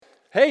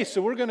Hey,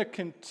 so we're going to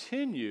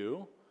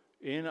continue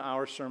in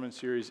our sermon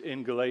series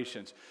in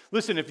Galatians.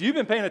 Listen, if you've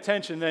been paying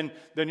attention, then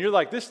you're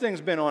like, this thing's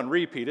been on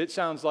repeat. It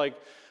sounds like,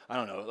 I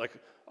don't know, like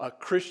a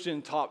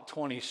Christian top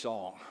 20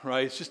 song,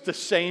 right? It's just the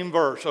same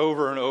verse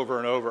over and over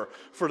and over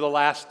for the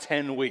last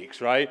 10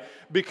 weeks, right?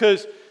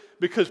 Because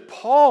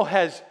Paul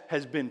has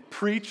been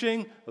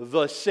preaching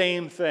the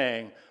same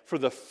thing for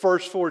the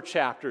first 4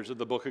 chapters of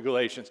the book of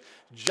Galatians.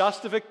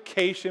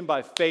 Justification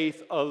by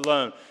faith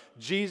alone.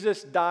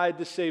 Jesus died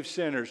to save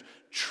sinners.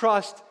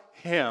 Trust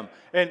Him.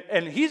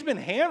 And he's been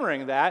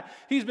hammering that.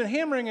 He's been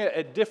hammering it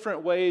at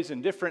different ways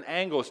and different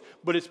angles,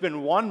 but it's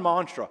been one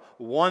mantra,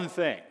 one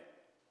thing.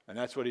 And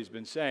that's what he's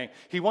been saying.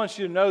 He wants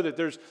you to know that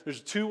there's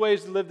 2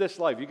 ways to live this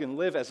life. You can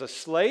live as a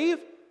slave,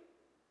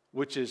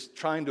 which is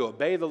trying to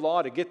obey the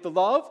law to get the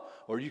love,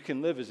 or you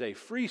can live as a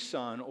free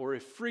son or a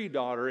free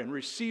daughter and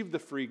receive the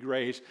free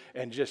grace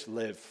and just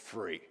live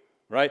free,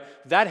 right?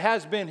 That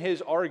has been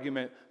his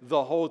argument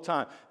the whole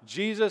time.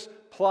 Jesus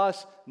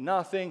plus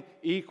nothing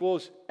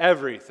equals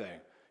everything.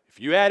 If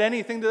you add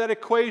anything to that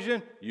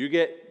equation, you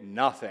get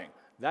nothing.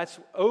 That's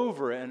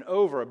over and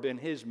over been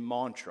his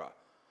mantra.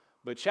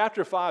 But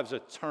chapter 5 is a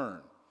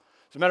turn.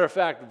 As a matter of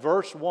fact,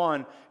 verse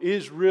 1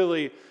 is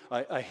really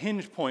a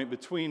hinge point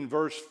between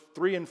verse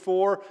 3 and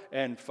 4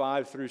 and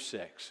 5 through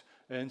 6.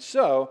 And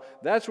so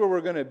that's where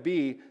we're going to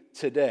be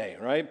today,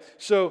 right?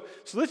 So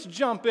let's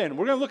jump in.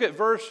 We're going to look at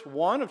verse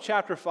 1 of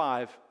chapter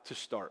 5 to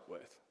start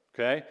with,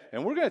 okay?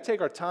 And we're going to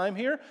take our time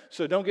here,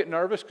 so don't get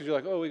nervous because you're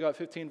like, oh, we got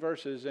 15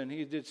 verses, and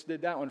he just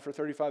did that one for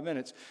 35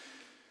 minutes.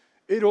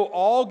 It'll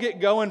all get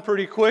going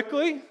pretty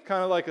quickly,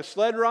 kind of like a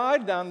sled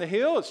ride down the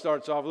hill. It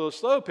starts off a little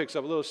slow, picks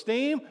up a little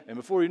steam, and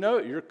before you know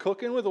it, you're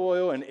cooking with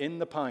oil and in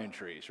the pine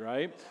trees,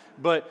 right?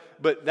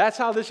 But that's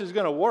how this is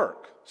going to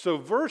work. So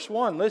verse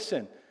 1,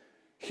 listen,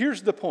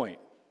 here's the point.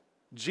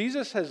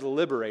 Jesus has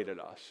liberated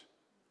us.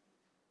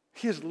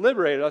 He has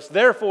liberated us.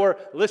 Therefore,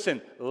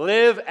 listen,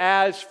 live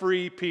as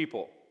free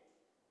people.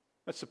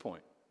 That's the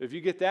point. If you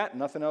get that,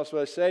 nothing else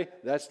what I say,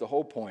 that's the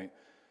whole point.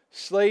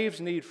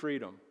 Slaves need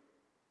freedom.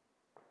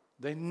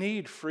 They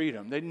need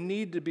freedom. They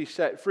need to be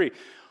set free.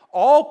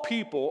 All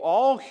people,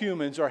 all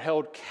humans are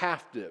held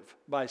captive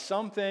by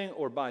something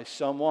or by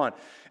someone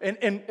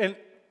and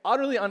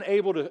utterly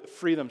unable to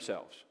free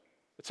themselves.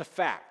 It's a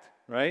fact,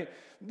 right?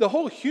 The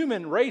whole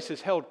human race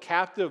is held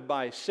captive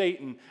by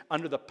Satan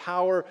under the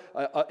power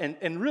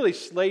and really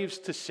slaves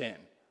to sin,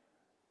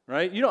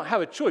 right? You don't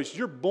have a choice.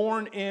 You're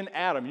born in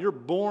Adam. You're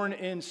born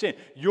in sin.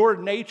 Your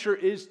nature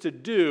is to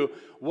do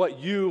what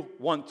you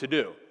want to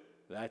do.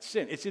 That's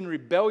sin. It's in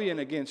rebellion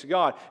against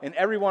God, and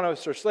every one of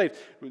us are slaves.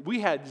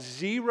 We had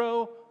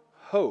zero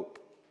hope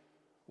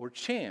or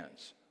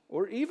chance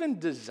or even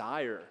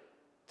desire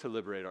to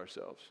liberate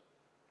ourselves.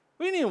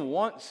 We didn't even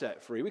want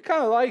set free. We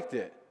kind of liked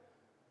it.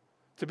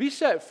 To be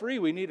set free,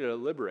 we needed a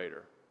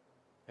liberator,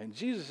 and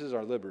Jesus is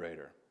our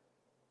liberator.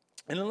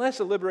 And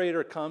unless a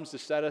liberator comes to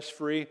set us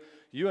free,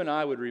 you and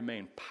I would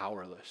remain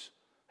powerless,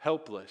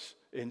 helpless,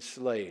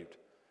 enslaved.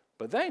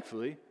 But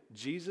thankfully,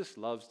 Jesus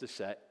loves to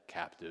set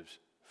captives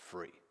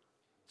free.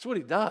 That's what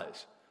he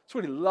does. That's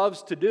what he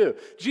loves to do.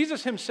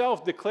 Jesus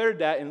himself declared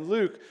that in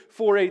Luke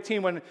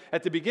 4:18 when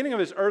at the beginning of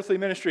his earthly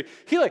ministry,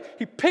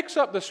 he picks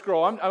up the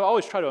scroll. I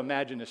always try to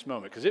imagine this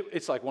moment because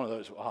it's like one of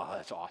those, oh,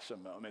 that's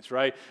awesome moments,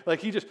 right? Like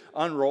he just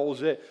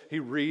unrolls it, he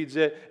reads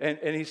it,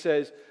 and he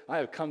says, I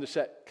have come to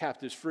set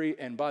captives free,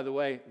 and by the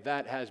way,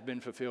 that has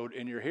been fulfilled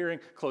in your hearing.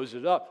 Close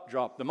it up,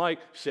 drop the mic,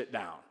 sit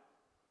down.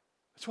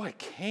 That's why I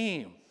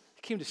came.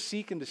 He came to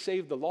seek and to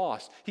save the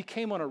lost. He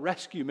came on a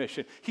rescue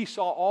mission. He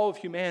saw all of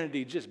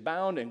humanity just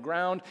bound and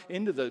ground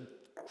into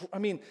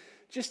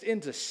just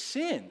into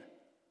sin.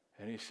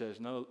 And he says,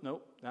 no,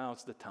 now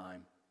it's the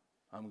time.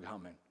 I'm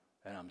coming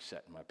and I'm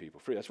setting my people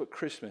free. That's what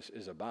Christmas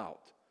is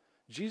about.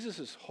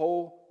 Jesus'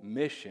 whole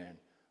mission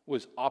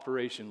was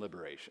Operation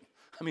Liberation.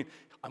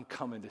 I'm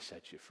coming to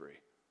set you free.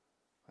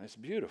 And it's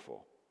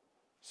beautiful.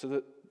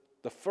 So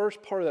the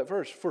first part of that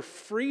verse, for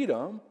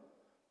freedom,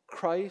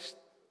 Christ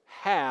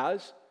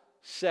has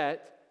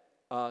set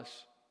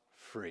us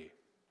free.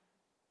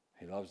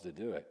 He loves to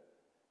do it.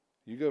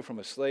 You go from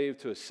a slave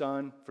to a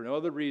son for no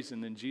other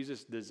reason than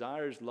Jesus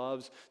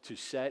loves to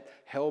set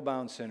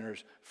hell-bound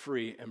sinners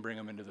free and bring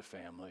them into the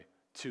family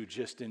to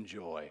just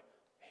enjoy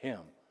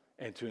him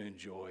and to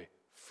enjoy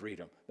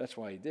freedom. That's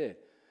why he did.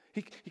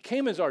 He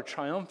came as our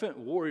triumphant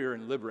warrior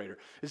and liberator.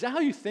 Is that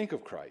how you think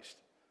of Christ?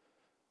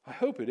 I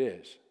hope it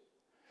is.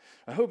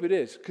 I hope it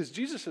is, because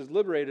Jesus has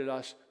liberated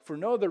us for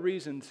no other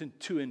reason than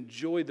to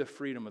enjoy the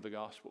freedom of the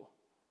gospel.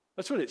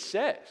 That's what it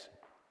says.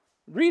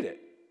 Read it.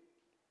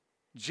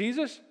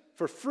 Jesus,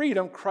 for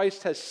freedom,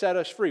 Christ has set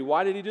us free.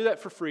 Why did he do that?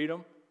 For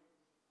freedom.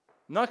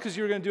 Not because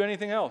you were going to do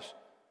anything else.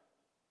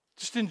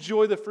 Just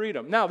enjoy the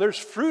freedom. Now, there's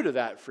fruit of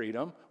that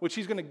freedom, which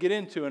he's going to get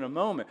into in a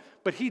moment.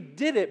 But he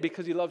did it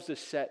because he loves to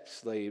set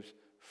slaves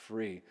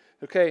free.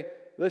 Okay,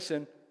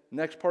 listen,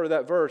 next part of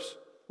that verse,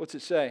 what's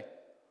it say?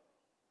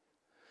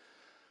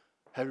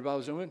 Have your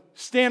Bibles open?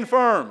 Stand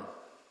firm.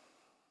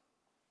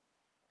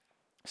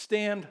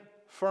 Stand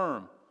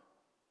firm.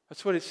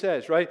 That's what it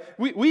says, right?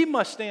 We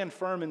must stand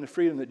firm in the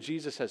freedom that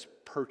Jesus has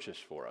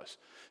purchased for us.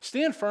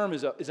 Stand firm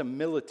is a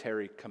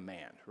military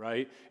command,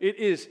 right?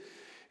 It's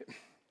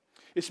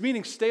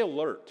meaning stay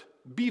alert,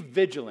 be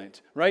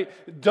vigilant, right?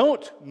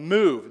 Don't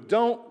move,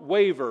 don't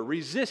waver,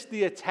 resist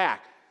the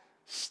attack.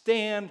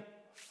 Stand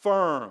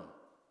firm.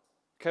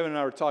 Kevin and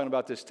I were talking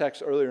about this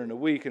text earlier in the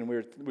week, and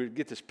we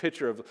get this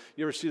picture of,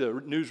 you ever see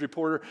the news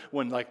reporter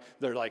when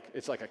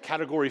it's like a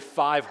Category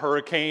 5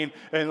 hurricane,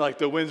 and like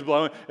the wind's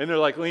blowing, and they're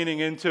like leaning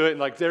into it, and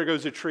like there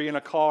goes a tree in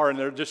a car, and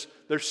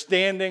they're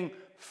standing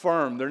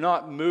firm. They're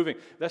not moving.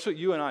 That's what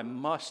you and I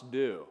must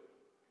do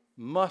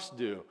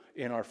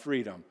in our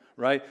freedom,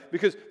 right?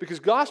 Because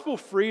gospel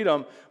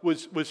freedom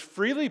was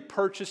freely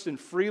purchased and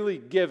freely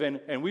given,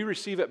 and we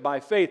receive it by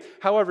faith.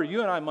 However,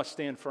 you and I must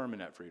stand firm in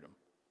that freedom.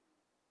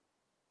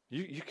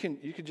 You can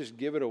just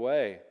give it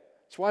away.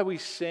 That's why we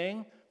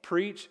sing,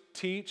 preach,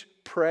 teach,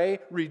 pray,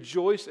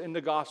 rejoice in the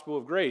gospel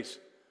of grace.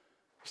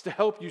 It's to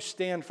help you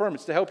stand firm.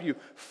 It's to help you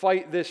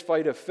fight this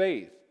fight of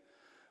faith.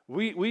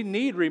 We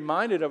need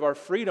reminded of our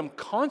freedom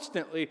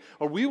constantly,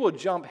 or we will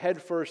jump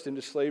headfirst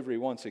into slavery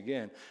once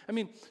again. I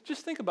mean,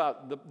 just think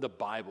about the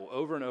Bible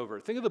over and over.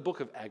 Think of the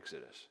book of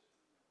Exodus,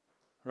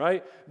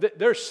 right?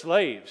 They're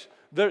slaves.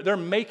 They're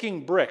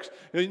making bricks.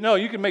 No,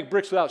 you can make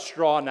bricks without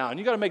straw now, and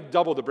you got to make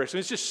double the bricks. And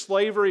it's just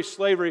slavery.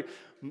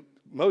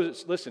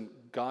 Moses, listen,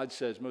 God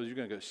says, Moses, you're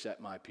going to go set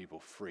my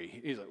people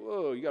free. He's like,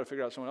 whoa, you got to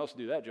figure out someone else to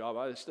do that job.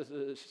 I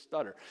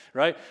stutter,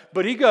 right?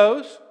 But he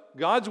goes.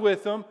 God's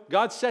with them.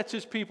 God sets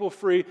his people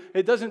free.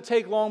 It doesn't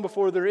take long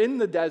before they're in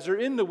the desert,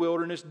 in the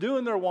wilderness,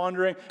 doing their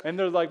wandering, and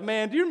they're like,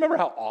 man, do you remember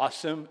how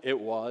awesome it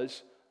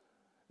was?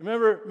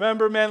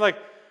 Remember, man, like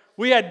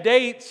we had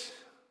dates.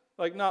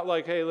 Like, not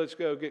like, hey, let's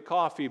go get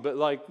coffee, but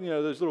like,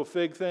 those little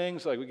fig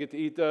things, like we get to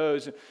eat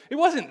those. It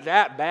wasn't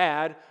that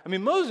bad. I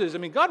mean,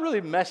 God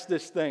really messed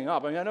this thing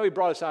up. I know he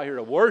brought us out here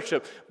to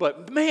worship,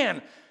 but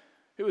man,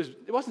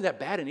 it wasn't that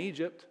bad in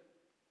Egypt.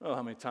 Oh,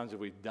 how many times have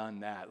we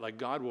done that? Like,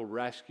 God will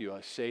rescue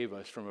us, save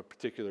us from a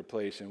particular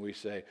place, and we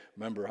say,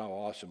 remember how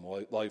awesome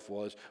life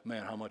was?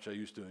 Man, how much I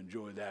used to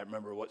enjoy that.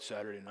 Remember what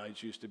Saturday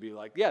nights used to be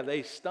like? Yeah,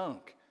 they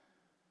stunk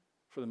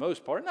for the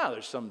most part. Now,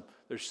 there's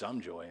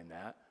some joy in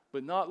that,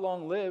 but not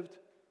long-lived.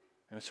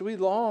 And so we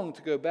long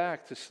to go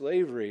back to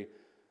slavery.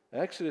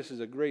 Exodus is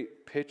a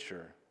great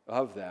picture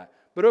of that.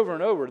 But over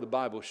and over, the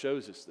Bible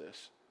shows us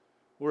this.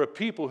 We're a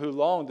people who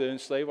long to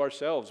enslave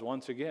ourselves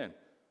once again.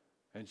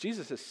 And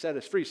Jesus has set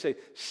us free. Say,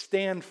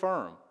 stand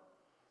firm.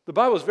 The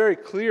Bible is very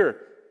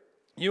clear.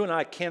 You and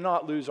I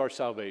cannot lose our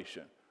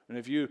salvation. And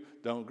if you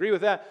don't agree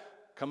with that,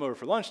 come over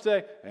for lunch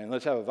today and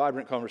let's have a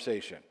vibrant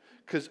conversation.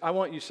 Because I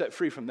want you set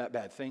free from that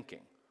bad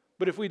thinking.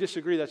 But if we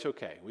disagree, that's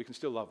okay. We can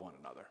still love one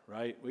another,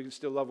 right? We can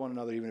still love one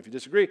another even if you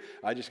disagree.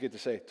 I just get to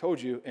say,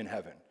 told you in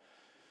heaven.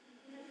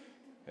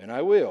 And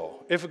I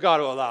will, if God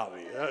will allow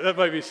me. That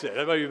might be sin.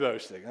 That might be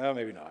boasting.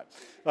 Maybe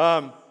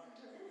not.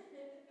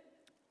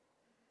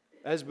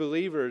 As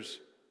believers,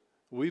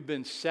 we've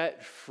been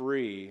set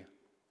free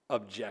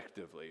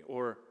objectively,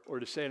 or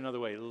to say it another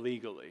way,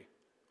 legally.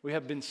 We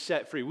have been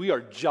set free. We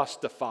are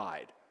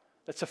justified.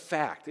 That's a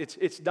fact.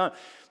 It's done.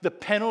 The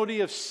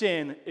penalty of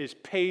sin is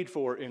paid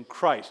for in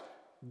Christ.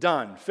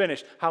 Done.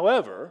 Finished.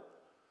 However,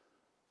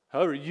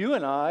 you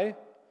and I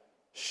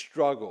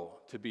struggle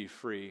to be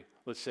free,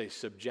 let's say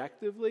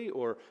subjectively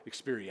or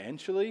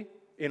experientially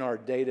in our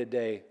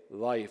day-to-day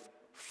life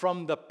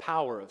from the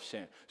power of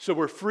sin. So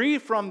we're free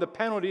from the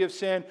penalty of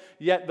sin,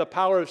 yet the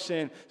power of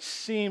sin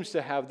seems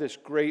to have this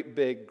great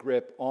big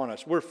grip on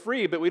us. We're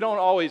free, but we don't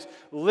always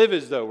live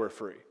as though we're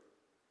free.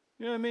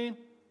 You know what I mean?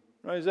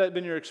 Right? Has that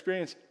been your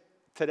experience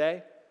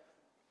today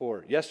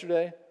or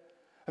yesterday?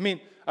 I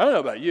mean, I don't know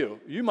about you.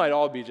 You might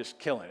all be just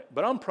killing it,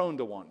 but I'm prone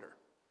to wander.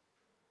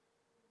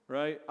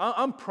 Right?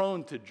 I'm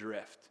prone to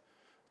drift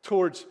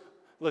towards,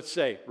 let's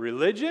say,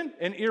 religion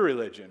and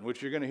irreligion,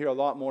 which you're going to hear a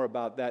lot more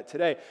about that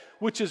today,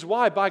 which is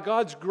why by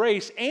God's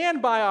grace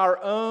and by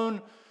our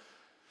own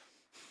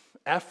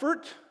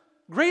effort,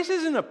 grace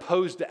isn't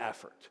opposed to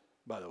effort,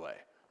 by the way,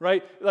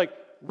 right? Like,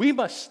 we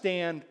must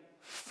stand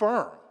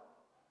firm.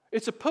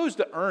 It's opposed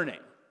to earning.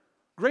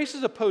 Grace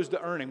is opposed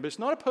to earning, but it's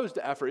not opposed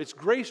to effort. It's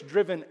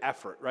grace-driven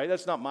effort, right?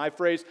 That's not my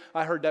phrase.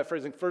 I heard that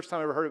phrase. The first time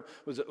I ever heard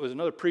it was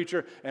another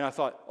preacher, and I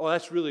thought, oh,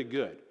 that's really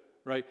good,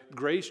 right?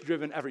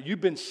 Grace-driven effort.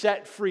 You've been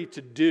set free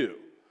to do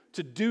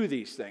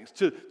these things,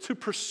 to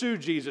pursue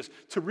Jesus,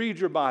 to read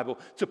your Bible,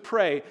 to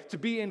pray, to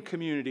be in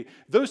community.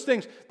 Those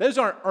things, those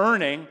aren't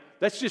earning.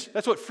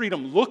 That's what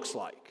freedom looks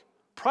like.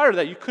 Prior to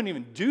that, you couldn't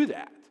even do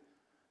that.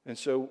 And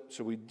so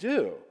we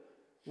do.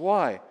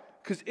 Why?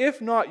 Because if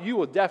not, you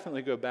will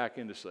definitely go back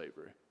into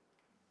slavery.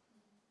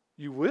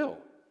 You will.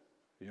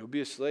 You'll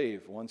be a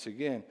slave once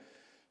again.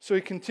 So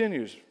he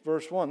continues,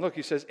 verse 1. Look,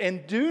 he says,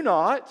 and do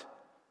not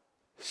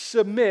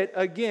submit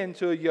again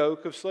to a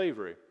yoke of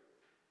slavery.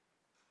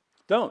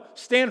 Don't.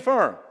 Stand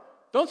firm.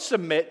 Don't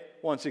submit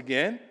once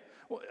again.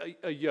 Well,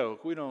 a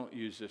yoke, we don't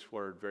use this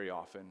word very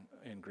often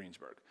in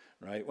Greensburg,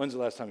 right? When's the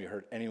last time you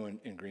heard anyone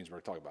in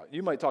Greensburg talk about it?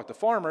 You might talk to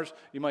farmers,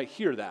 you might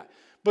hear that,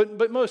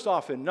 but most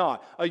often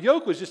not. A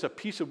yoke was just a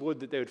piece of wood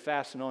that they would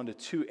fasten onto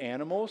two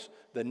animals,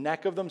 the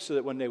neck of them, so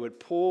that when they would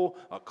pull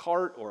a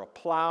cart or a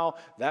plow,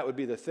 that would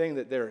be the thing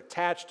that they're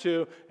attached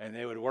to, and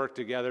they would work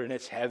together, and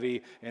it's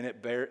heavy, and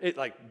it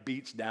like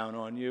beats down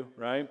on you,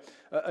 right?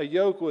 A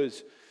yoke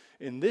was,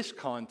 in this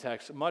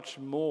context, much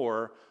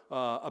more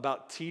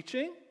about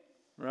teaching,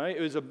 right?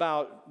 It was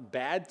about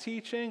bad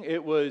teaching.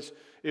 It was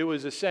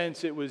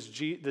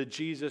the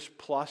Jesus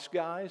plus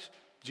guys,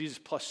 Jesus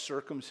plus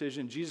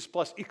circumcision, Jesus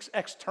plus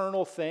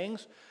external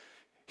things.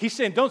 He's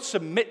saying, don't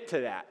submit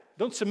to that.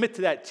 Don't submit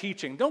to that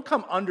teaching. Don't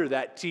come under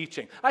that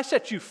teaching. I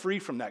set you free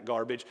from that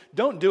garbage.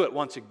 Don't do it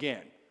once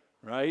again,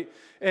 right?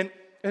 And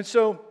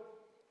so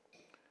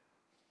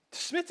to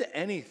submit to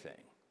anything,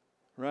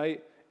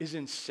 right, is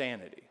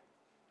insanity.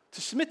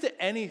 To submit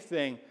to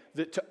anything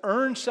that to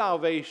earn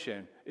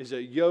salvation is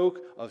a yoke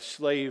of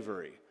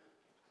slavery.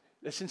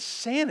 That's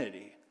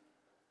insanity.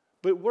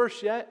 But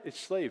worse yet, it's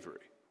slavery.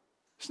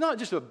 It's not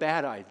just a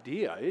bad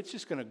idea. It's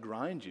just going to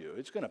grind you.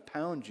 It's going to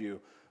pound you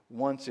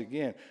once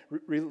again.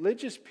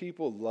 Religious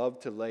people love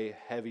to lay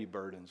heavy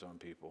burdens on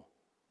people.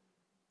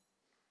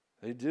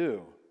 They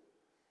do.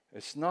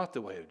 It's not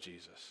the way of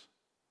Jesus.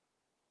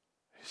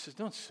 He says,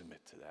 don't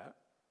submit to that.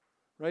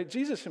 Right?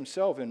 Jesus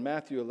himself in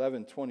Matthew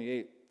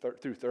 11:28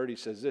 through 30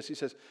 says this. He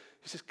says,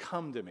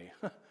 come to me.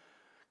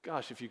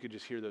 Gosh, if you could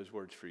just hear those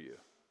words for you.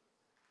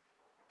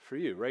 For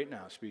you, right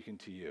now, speaking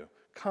to you.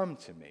 Come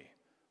to me,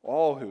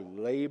 all who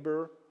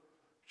labor,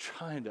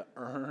 trying to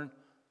earn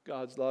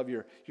God's love.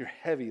 You're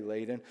heavy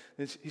laden.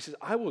 He says,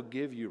 I will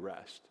give you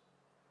rest.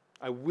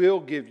 I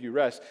will give you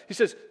rest. He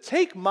says,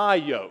 take my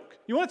yoke.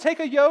 You want to take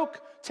a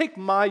yoke? Take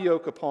my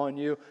yoke upon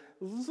you.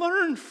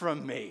 Learn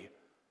from me.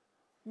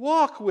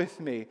 Walk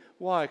with me.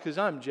 Why? Because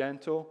I'm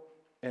gentle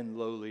and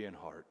lowly in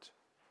heart.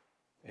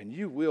 And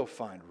you will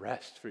find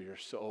rest for your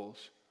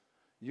souls.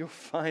 You'll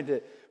find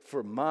it,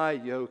 for my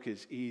yoke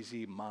is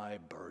easy, my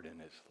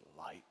burden is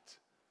light.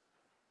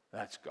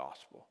 That's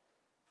gospel.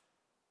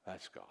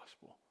 That's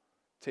gospel.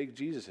 Take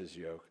Jesus'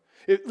 yoke.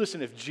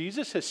 Listen, if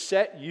Jesus has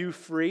set you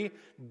free,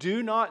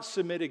 do not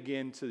submit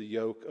again to the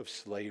yoke of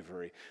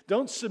slavery.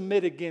 Don't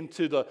submit again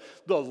to the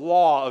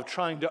law of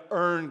trying to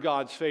earn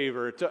God's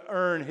favor, to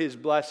earn his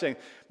blessing,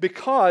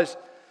 because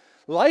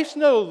life's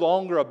no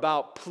longer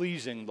about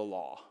pleasing the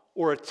law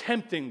or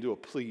attempting to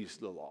please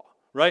the law,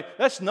 right?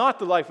 That's not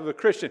the life of a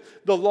Christian.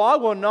 The law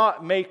will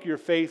not make your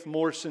faith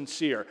more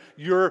sincere.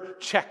 Your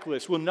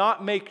checklist will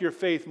not make your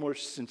faith more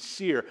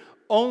sincere.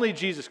 Only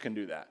Jesus can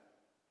do that.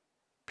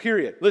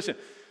 Period. Listen,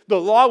 the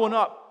law will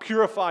not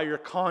purify your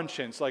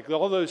conscience like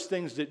all those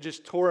things that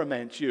just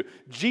torment you.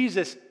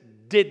 Jesus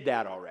did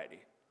that already,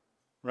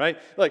 right?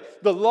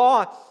 Like the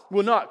law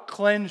will not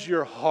cleanse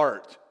your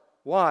heart.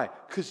 Why?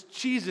 Because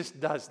Jesus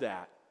does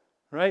that,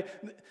 right?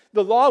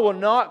 The law will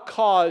not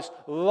cause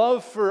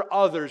love for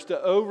others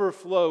to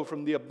overflow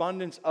from the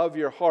abundance of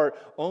your heart.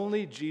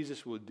 Only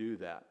Jesus will do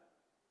that.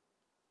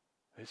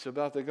 It's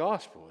about the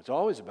gospel. It's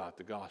always about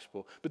the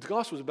gospel. But the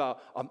gospel is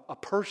about a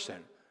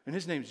person, and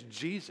his name's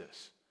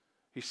Jesus.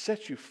 He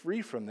sets you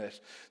free from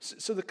this.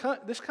 So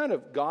this kind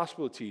of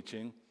gospel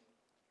teaching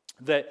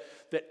that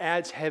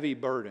adds heavy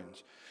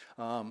burdens,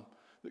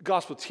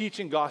 gospel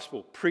teaching,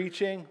 gospel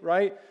preaching,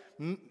 right?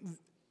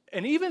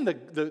 And even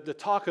the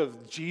talk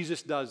of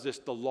Jesus does this,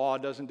 the law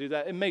doesn't do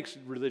that, it makes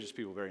religious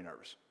people very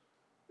nervous.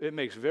 It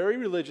makes very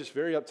religious,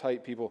 very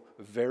uptight people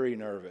very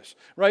nervous,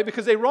 right?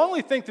 Because they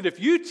wrongly think that if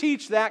you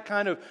teach that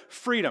kind of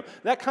freedom,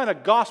 that kind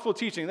of gospel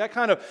teaching, that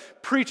kind of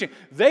preaching,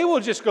 they will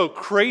just go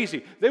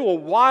crazy. They will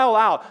wild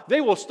out. They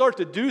will start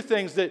to do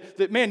things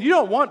that man, you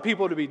don't want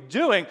people to be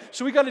doing.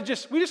 So we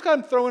just got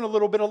to throw in a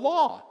little bit of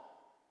law,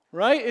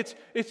 right?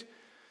 It's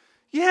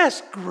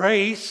yes,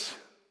 grace.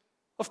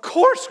 Of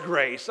course,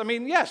 grace. I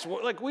mean, yes,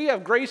 like we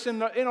have grace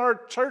in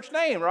our church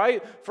name,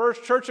 right?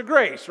 First Church of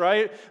Grace,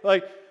 right?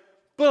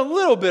 But a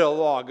little bit of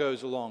law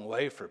goes a long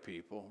way for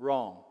people.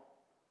 Wrong.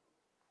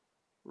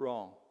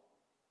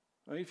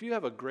 I mean, if you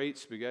have a great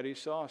spaghetti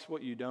sauce,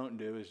 what you don't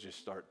do is just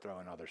start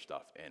throwing other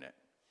stuff in it.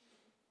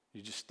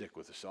 You just stick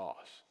with the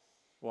sauce.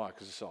 Why?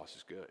 Because the sauce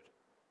is good,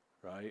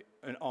 right?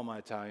 And all my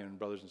Italian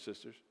brothers and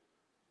sisters,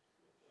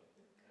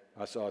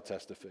 I saw a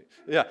testify.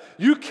 Yeah,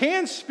 you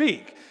can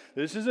speak.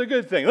 This is a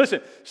good thing.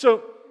 Listen,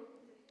 so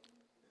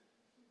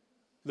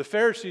the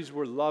Pharisees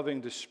were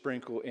loving to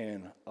sprinkle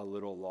in a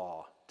little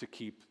law to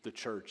keep the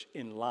church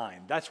in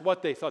line. That's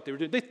what they thought they were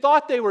doing. They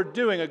thought they were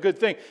doing a good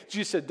thing.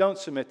 Jesus said, don't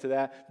submit to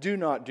that. Do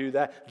not do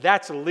that.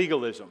 That's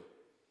legalism.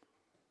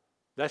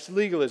 That's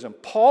legalism.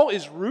 Paul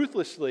is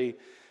ruthlessly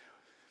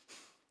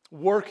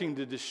working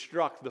to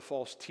destruct the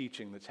false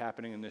teaching that's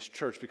happening in this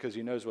church because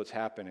he knows what's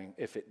happening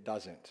if it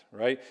doesn't,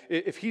 right?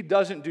 If he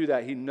doesn't do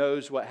that, he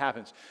knows what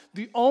happens.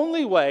 The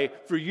only way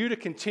for you to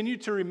continue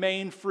to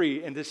remain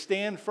free and to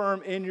stand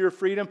firm in your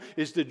freedom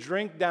is to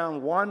drink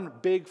down one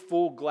big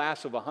full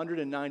glass of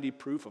 190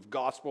 proof of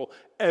gospel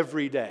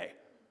every day.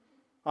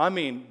 I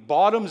mean,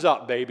 bottoms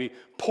up, baby.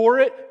 Pour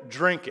it,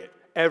 drink it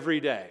every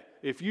day.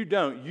 If you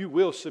don't, you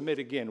will submit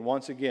again,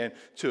 once again,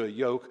 to a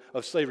yoke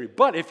of slavery.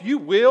 But if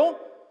you'll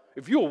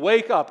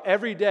wake up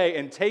every day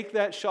and take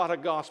that shot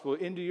of gospel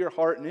into your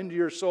heart and into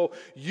your soul,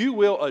 you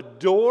will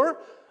adore,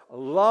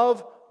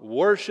 love,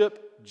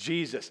 worship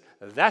Jesus.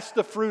 That's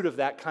the fruit of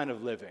that kind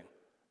of living,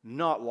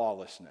 not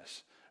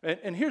lawlessness.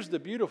 And here's the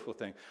beautiful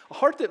thing. A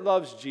heart that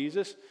loves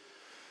Jesus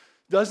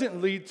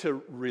doesn't lead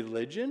to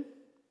religion,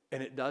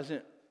 and it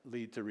doesn't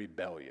lead to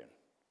rebellion.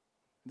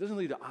 It doesn't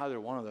lead to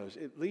either one of those.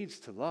 It leads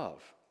to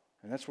love.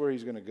 And that's where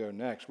he's going to go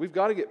next. We've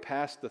got to get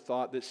past the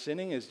thought that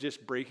sinning is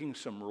just breaking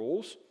some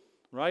rules,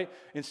 right?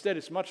 Instead,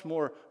 it's much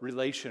more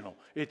relational.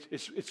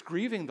 It's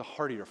grieving the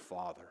heart of your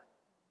Father.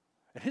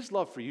 And his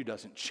love for you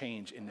doesn't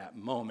change in that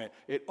moment.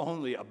 It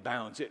only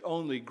abounds. It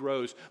only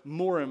grows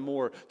more and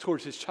more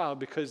towards his child,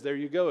 because there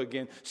you go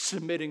again,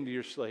 submitting to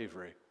your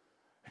slavery.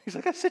 He's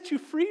like, I set you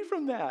free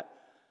from that.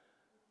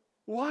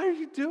 Why are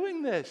you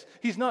doing this?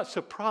 He's not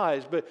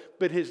surprised,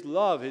 but his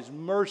love, his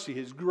mercy,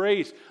 his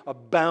grace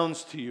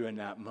abounds to you in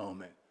that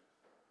moment.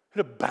 It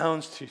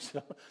abounds to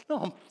you. No,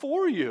 I'm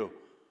for you.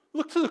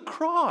 Look to the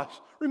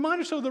cross. Remind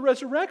yourself of the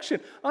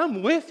resurrection.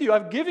 I'm with you.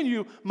 I've given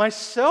you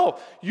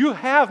myself. You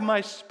have my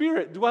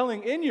Spirit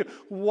dwelling in you.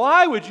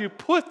 Why would you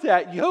put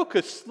that yoke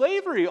of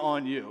slavery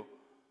on you?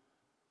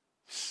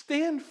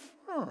 Stand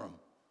firm.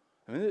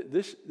 I mean,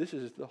 this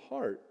is the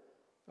heart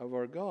of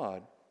our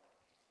God.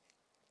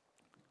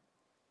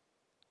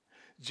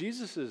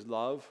 Jesus'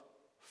 love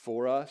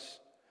for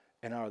us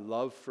and our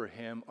love for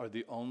him are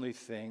the only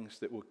things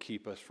that will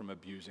keep us from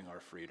abusing our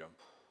freedom.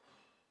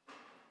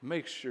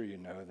 Make sure you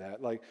know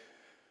that. Like,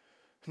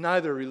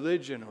 neither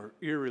religion or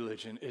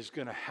irreligion is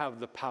going to have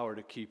the power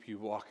to keep you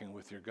walking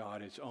with your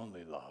God. It's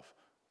only love.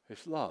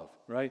 It's love,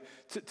 right?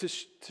 To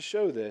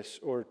show this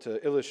or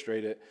to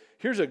illustrate it,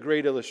 here's a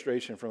great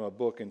illustration from a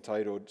book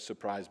entitled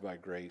Surprised by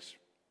Grace.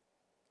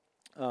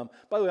 By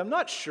the way, I'm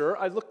not sure.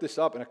 I looked this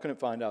up and I couldn't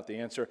find out the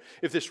answer.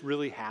 If this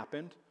really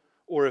happened,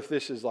 or if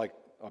this is like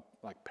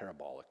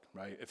parabolic,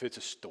 right? If it's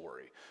a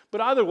story. But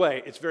either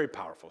way, it's very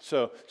powerful.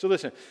 So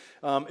listen.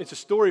 It's a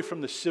story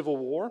from the Civil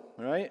War,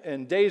 right?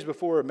 And days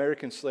before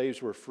American slaves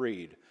were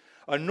freed,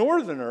 a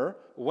northerner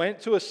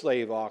went to a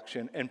slave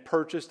auction and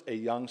purchased a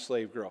young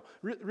slave girl.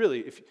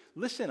 Really, if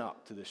listen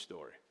up to this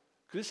story,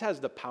 because this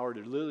has the power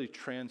to literally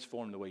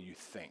transform the way you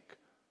think.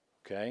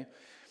 Okay.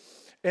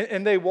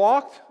 And they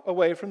walked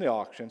away from the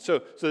auction.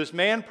 So this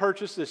man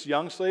purchased this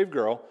young slave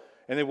girl,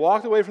 and they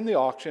walked away from the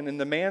auction, and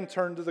the man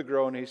turned to the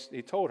girl, and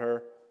he told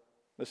her,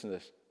 listen to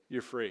this,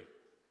 you're free.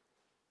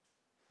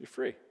 You're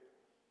free.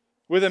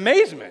 With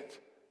amazement,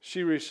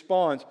 she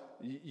responds,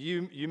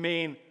 you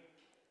mean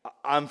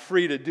I'm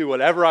free to do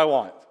whatever I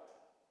want?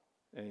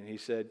 And he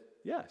said,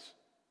 yes.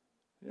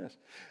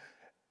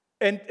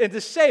 And to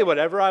say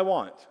whatever I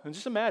want. And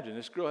just imagine,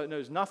 this girl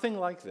knows nothing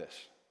like this.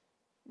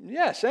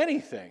 Yes,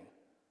 anything.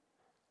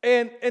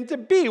 And to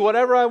be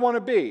whatever I want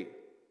to be.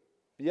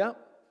 Yep.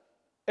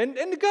 And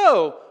to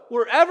go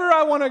wherever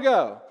I want to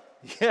go.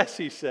 Yes,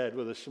 he said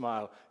with a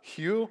smile.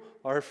 You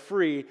are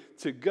free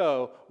to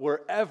go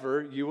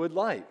wherever you would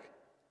like.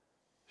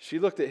 She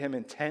looked at him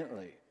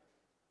intently.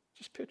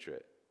 Just picture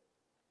it.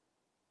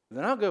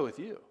 Then I'll go with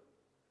you.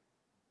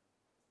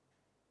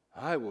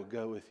 I will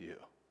go with you.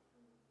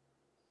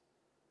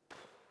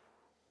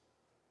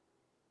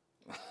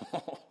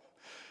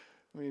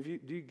 I mean,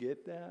 do you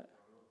get that?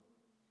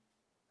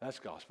 That's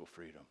gospel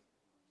freedom.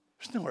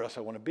 There's nowhere else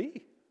I want to be.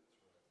 I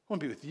want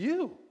to be with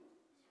you.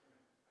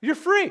 You're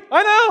free.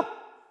 I know.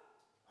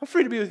 I'm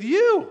free to be with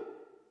you.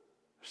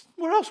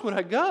 Where else would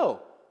I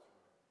go?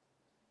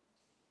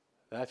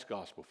 That's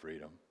gospel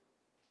freedom.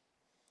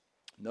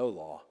 No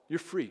law. You're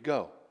free.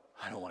 Go.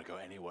 I don't want to go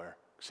anywhere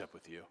except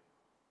with you.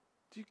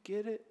 Do you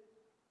get it?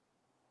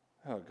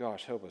 Oh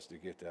gosh, help us to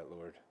get that,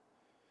 Lord.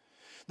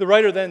 The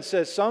writer then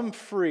says, some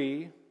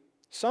fear,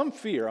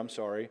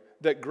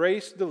 that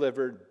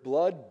grace-delivered,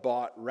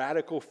 blood-bought,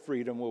 radical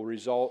freedom will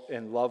result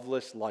in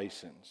loveless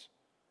license.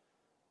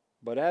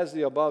 But as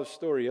the above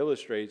story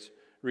illustrates,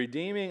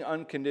 redeeming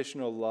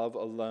unconditional love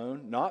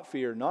alone, not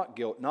fear, not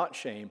guilt, not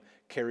shame,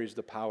 carries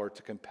the power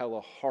to compel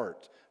a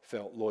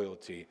heartfelt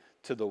loyalty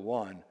to the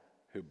one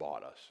who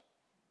bought us.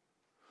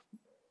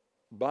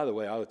 By the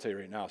way, I will tell you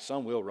right now,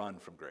 some will run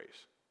from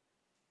grace.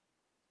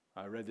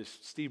 I read this,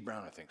 Steve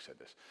Brown, I think, said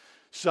this.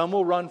 Some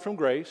will run from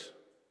grace.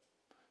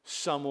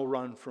 Some will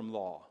run from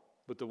law,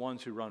 but the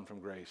ones who run from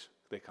grace,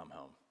 they come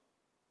home.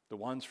 The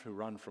ones who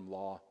run from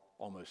law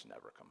almost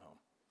never come home.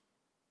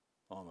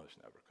 Almost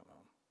never come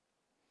home.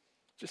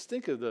 Just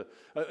think of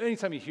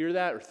anytime you hear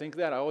that or think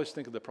that, I always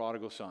think of the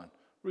prodigal son,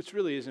 which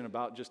really isn't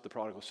about just the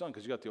prodigal son,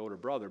 because you got the older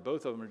brother.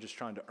 Both of them are just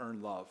trying to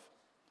earn love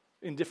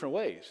in different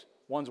ways.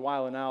 One's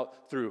wiling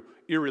out through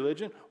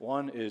irreligion.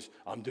 One is,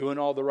 I'm doing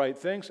all the right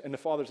things. And the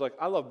father's like,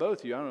 I love both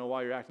of you. I don't know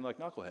why you're acting like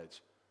knuckleheads.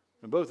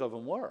 And both of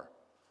them were.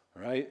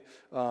 Right?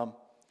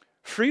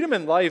 Freedom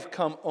and life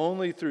come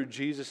only through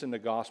Jesus and the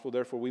gospel.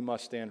 Therefore, we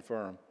must stand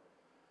firm.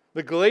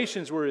 The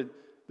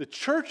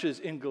churches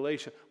in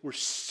Galatia were in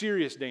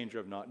serious danger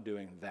of not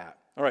doing that.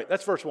 All right,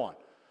 that's verse 1.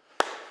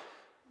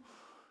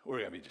 We're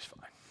going to be just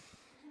fine.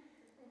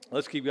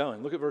 Let's keep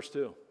going. Look at verse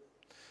 2.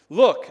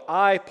 Look,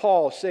 I,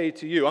 Paul, say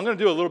to you. I'm going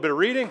to do a little bit of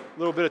reading, a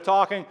little bit of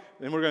talking,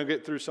 then we're going to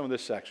get through some of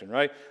this section,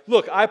 right?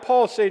 Look, I,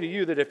 Paul, say to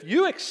you that if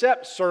you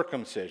accept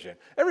circumcision,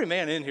 every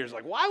man in here is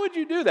like, why would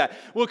you do that?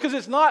 Well, because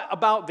it's not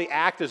about the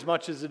act as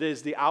much as it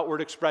is the outward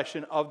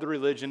expression of the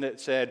religion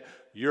that said,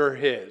 you're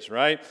his,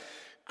 right?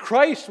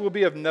 Christ will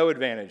be of no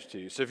advantage to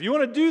you. So if you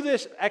want to do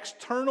this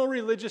external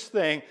religious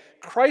thing,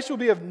 Christ will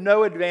be of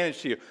no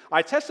advantage to you.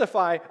 I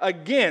testify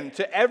again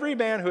to every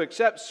man who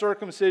accepts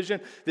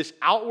circumcision, this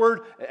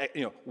outward,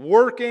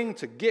 working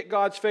to get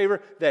God's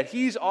favor, that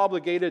he's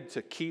obligated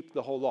to keep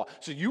the whole law.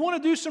 So you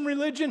want to do some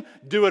religion?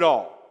 Do it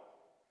all.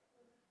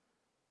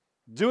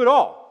 Do it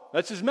all.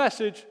 That's his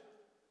message.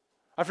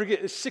 I forget,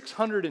 it's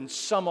 600 and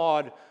some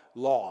odd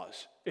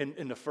laws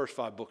in the first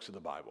 5 books of the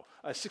Bible.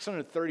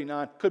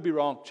 639, could be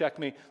wrong, check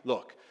me,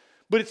 look.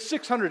 But it's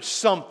 600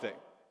 something.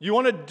 You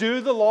want to do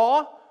the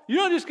law? You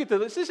don't just get the,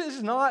 this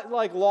is not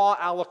like law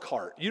a la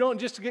carte. You don't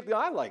just get,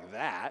 I like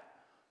that.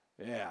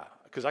 Yeah,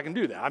 because I can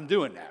do that. I'm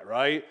doing that,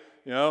 right?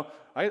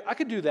 I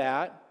could do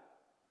that.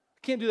 I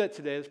can't do that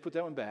today. Let's put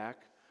that one back.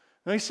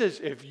 And he says,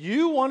 if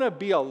you want to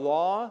be a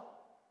law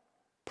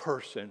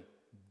person,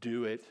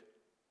 do it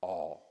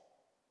all.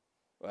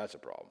 Well, that's a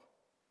problem,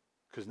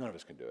 because none of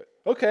us can do it.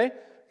 Okay,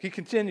 he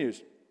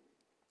continues.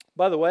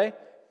 By the way,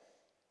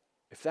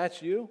 if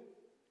that's you,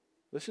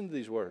 listen to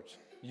these words.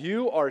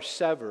 You are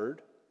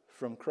severed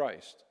from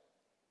Christ.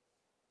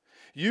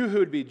 You who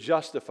would be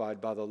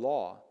justified by the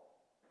law,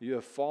 you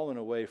have fallen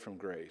away from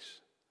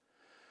grace.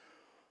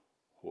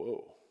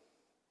 Whoa,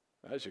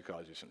 that should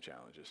cause you some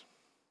challenges.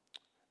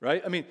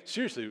 Right? I mean,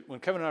 seriously,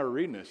 when Kevin and I were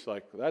reading this,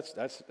 like,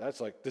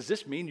 that's like, does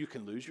this mean you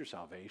can lose your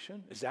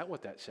salvation? Is that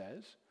what that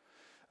says?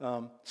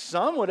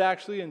 Some would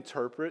actually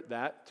interpret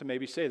that to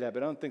maybe say that,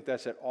 but I don't think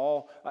that's at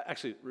all.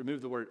 Actually,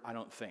 remove the word I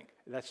don't think.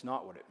 That's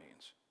not what it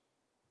means.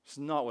 It's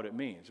not what it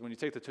means. When you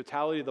take the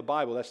totality of the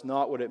Bible, that's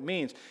not what it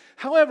means.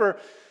 However,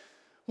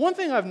 one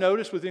thing I've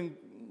noticed within,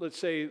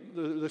 let's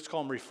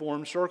call them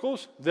Reformed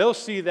circles, they'll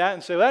see that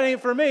and say, well, that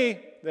ain't for me.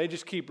 They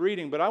just keep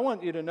reading. But I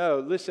want you to know,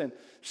 listen,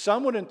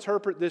 some would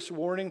interpret this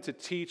warning to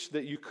teach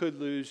that you could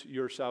lose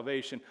your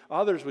salvation.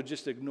 Others would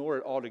just ignore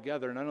it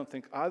altogether, and I don't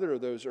think either of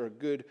those are a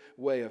good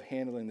way of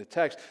handling the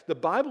text. The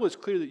Bible is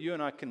clear that you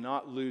and I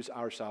cannot lose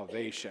our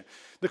salvation.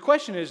 The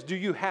question is, do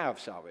you have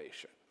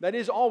salvation? That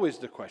is always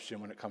the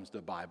question when it comes to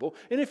the Bible.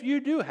 And if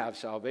you do have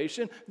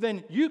salvation,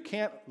 then you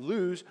can't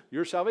lose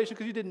your salvation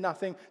because you did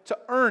nothing to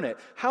earn it.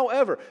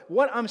 However,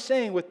 what I'm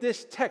saying with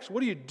this text, what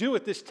do you do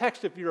with this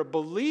text if you're a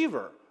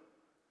believer?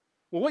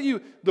 Well,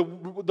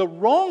 the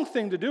wrong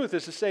thing to do with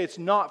this is say it's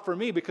not for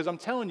me, because I'm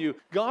telling you,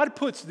 God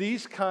puts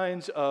these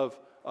kinds of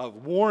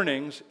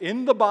warnings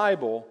in the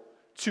Bible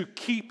to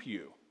keep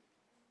you.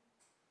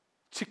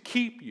 To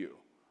keep you.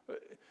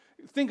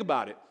 Think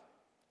about it.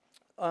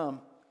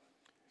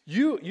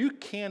 You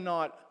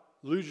cannot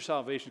lose your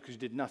salvation because you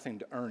did nothing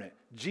to earn it.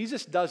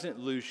 Jesus doesn't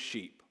lose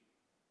sheep,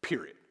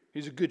 period.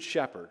 He's a good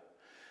shepherd.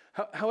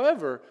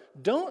 However,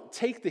 don't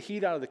take the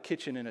heat out of the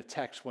kitchen in a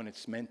text when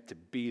it's meant to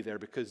be there,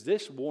 because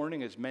this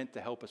warning is meant to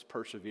help us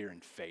persevere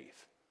in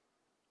faith.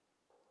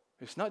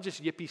 It's not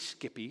just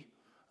yippee-skippy.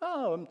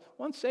 Oh, I'm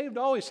once saved,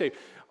 always saved.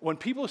 When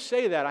people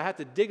say that, I have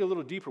to dig a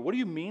little deeper. What do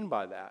you mean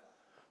by that?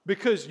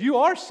 Because you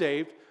are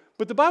saved,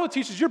 but the Bible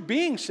teaches you're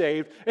being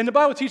saved, and the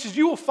Bible teaches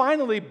you will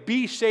finally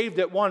be saved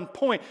at one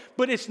point.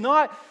 But it's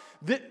not,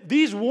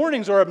 these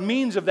warnings are a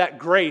means of that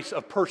grace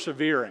of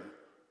persevering.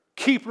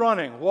 Keep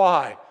running.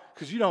 Why?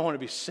 Because you don't want to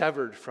be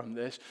severed from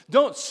this.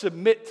 Don't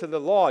submit to the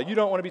law. You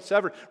don't want to be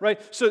severed, right?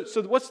 So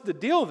what's the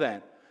deal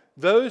then?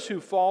 Those who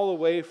fall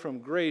away from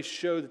grace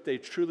show that they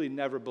truly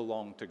never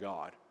belong to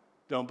God.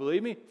 Don't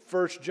believe me?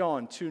 1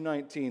 John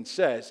 2:19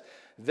 says,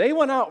 they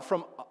went out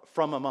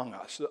from among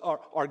us,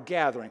 our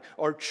gathering,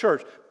 our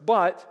church,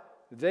 but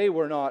they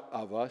were not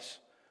of us.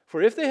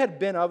 For if they had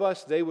been of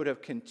us, they would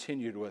have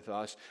continued with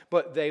us,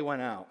 but they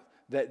went out,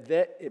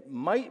 that it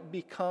might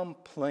become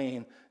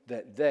plain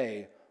that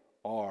they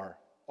are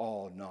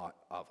all not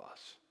of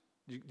us.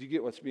 Do you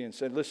get what's being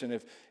said? Listen,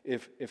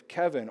 if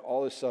Kevin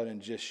all of a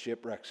sudden just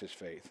shipwrecks his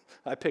faith,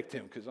 I picked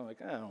him because I'm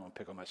like, I don't want to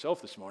pick on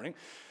myself this morning,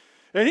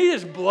 and he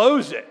just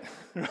blows it,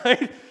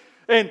 right?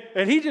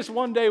 And he just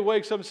one day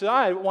wakes up and says,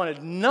 I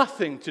wanted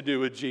nothing to do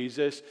with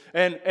Jesus,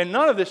 and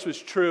none of this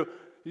was true.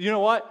 You know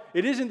what?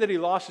 It isn't that he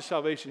lost his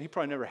salvation. He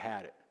probably never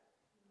had it.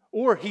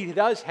 Or he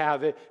does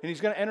have it, and he's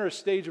going to enter a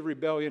stage of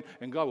rebellion,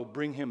 and God will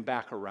bring him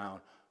back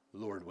around,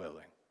 Lord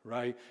willing.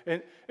 Right?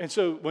 And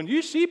so when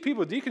you see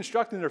people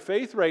deconstructing their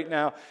faith right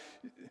now,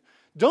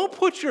 don't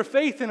put your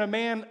faith in a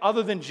man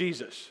other than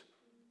Jesus.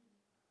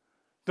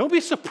 Don't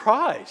be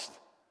surprised.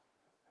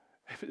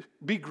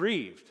 Be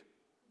grieved.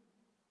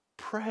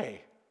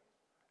 Pray.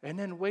 And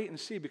then wait and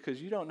see, because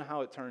you don't know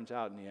how it turns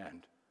out in the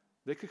end.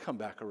 They could come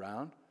back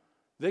around.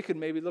 They could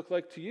maybe look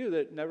like to you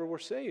that never were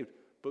saved.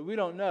 But we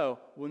don't know.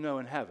 We'll know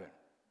in heaven.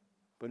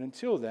 But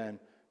until then,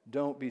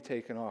 don't be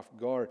taken off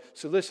guard.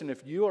 So listen,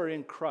 if you are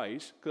in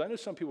Christ, because I know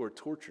some people are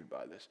tortured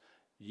by this,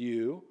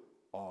 you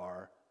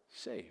are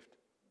saved.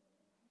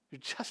 You're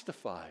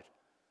justified.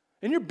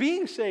 And you're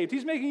being saved.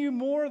 He's making you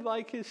more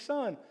like his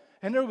son.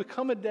 And there will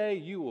come a day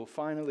you will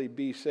finally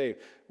be saved.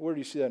 Where do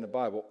you see that in the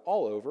Bible?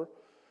 All over.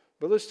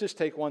 But let's just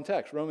take one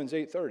text, Romans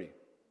 8:30.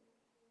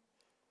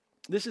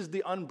 This is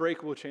the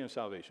unbreakable chain of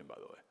salvation, by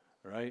the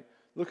way. Right?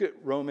 Look at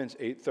Romans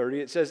 8:30.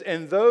 It says,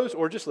 and those,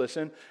 or just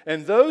listen,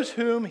 and those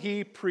whom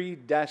he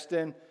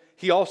predestined,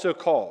 he also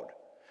called.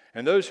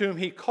 And those whom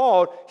he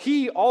called,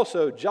 he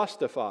also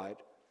justified.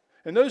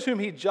 And those whom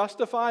he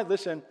justified,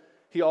 listen,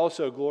 he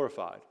also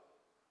glorified.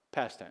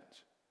 Past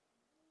tense.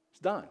 It's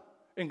done.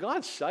 In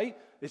God's sight,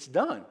 it's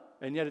done.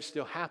 And yet it's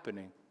still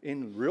happening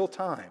in real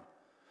time.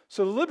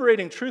 So the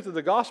liberating truth of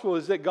the gospel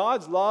is that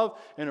God's love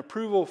and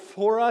approval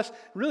for us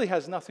really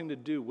has nothing to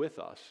do with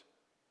us.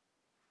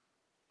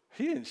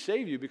 He didn't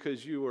save you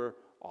because you were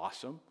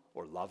awesome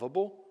or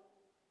lovable.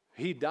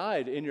 He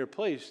died in your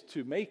place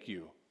to make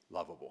you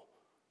lovable,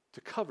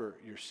 to cover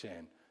your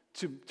sin,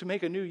 to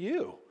make a new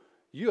you.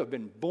 You have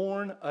been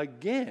born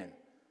again.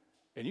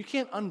 And you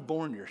can't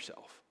unborn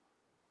yourself.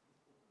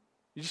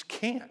 You just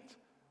can't.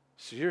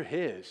 So you're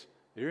his.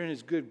 You're in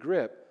his good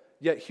grip.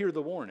 Yet hear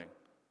the warning.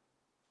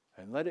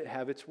 And let it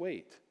have its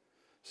weight.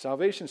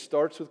 Salvation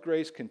starts with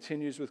grace,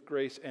 continues with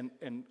grace,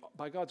 and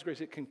by God's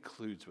grace, it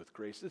concludes with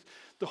grace.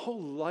 The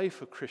whole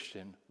life of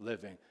Christian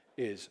living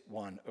is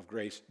one of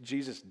grace.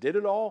 Jesus did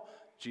it all.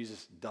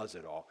 Jesus does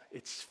it all.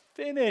 It's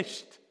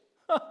finished.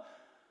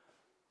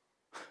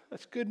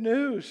 That's good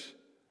news.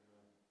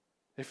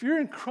 If you're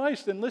in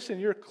Christ, then listen,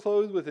 you're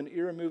clothed with an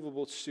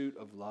irremovable suit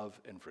of love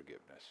and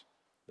forgiveness.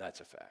 That's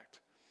a fact.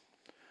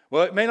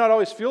 Well, it may not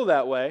always feel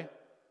that way.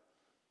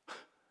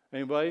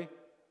 Anybody?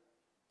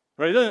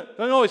 Right? It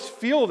doesn't always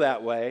feel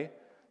that way.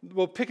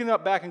 Well, picking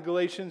up back in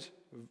Galatians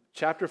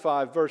chapter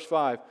 5, verse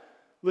 5,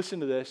 listen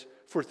to this.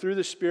 For through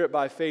the Spirit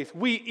by faith,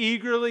 we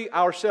eagerly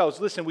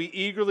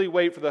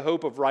wait for the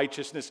hope of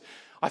righteousness.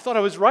 I thought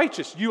I was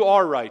righteous. You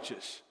are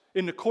righteous.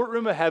 In the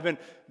courtroom of heaven,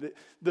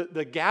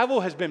 the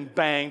gavel has been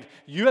banged.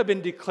 You have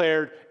been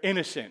declared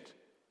innocent.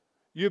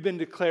 You have been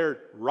declared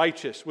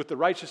righteous with the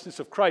righteousness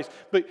of Christ.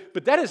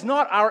 But that is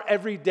not our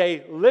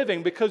everyday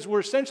living because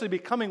we're essentially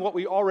becoming what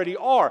we already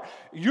are.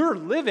 Your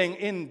living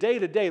in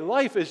day-to-day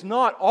life is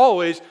not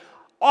always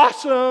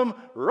awesome,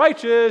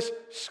 righteous,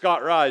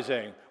 Scott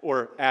Rising,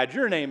 or add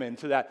your name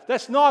into that.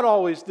 That's not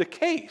always the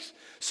case.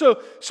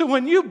 So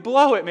when you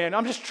blow it, man,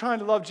 I'm just trying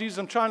to love Jesus,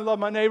 I'm trying to love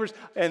my neighbors,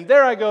 and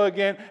there I go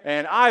again,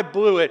 and I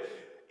blew it.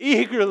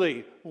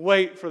 Eagerly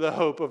wait for the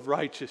hope of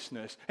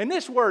righteousness. And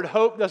this word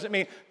hope doesn't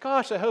mean,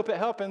 gosh, I hope it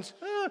happens.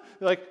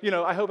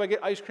 I hope I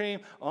get ice cream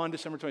on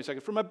December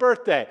 22nd for my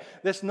birthday.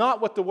 That's not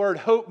what the word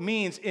hope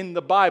means in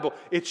the Bible.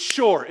 It's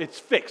sure, it's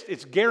fixed,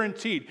 it's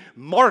guaranteed.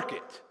 Mark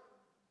it.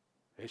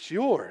 It's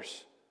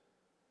yours.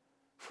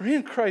 For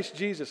in Christ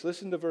Jesus,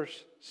 listen to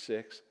verse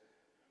 6.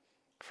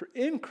 For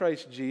in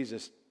Christ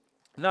Jesus,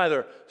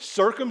 neither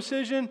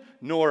circumcision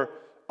nor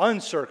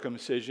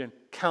uncircumcision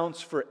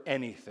counts for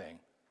anything,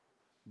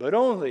 but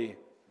only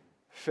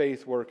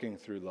faith working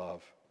through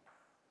love.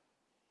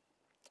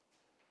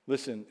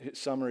 Listen,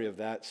 summary of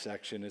that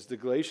section is the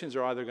Galatians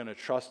are either going to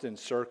trust in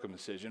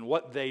circumcision,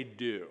 what they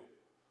do,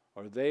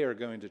 or they are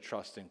going to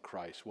trust in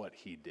Christ, what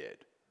he did.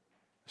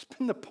 That's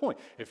been the point.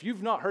 If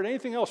you've not heard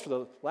anything else for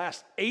the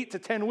last 8 to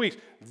 10 weeks,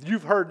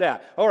 you've heard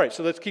that. All right,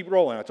 so let's keep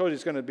rolling. I told you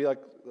it's going to be like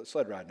a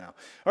sled ride now.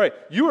 All right,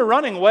 you were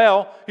running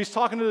well. He's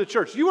talking to the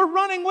church. You were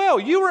running well.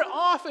 You were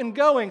off and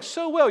going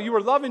so well. You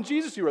were loving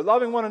Jesus. You were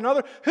loving one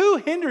another. Who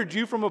hindered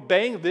you from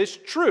obeying this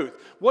truth?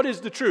 What is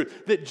the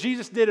truth? That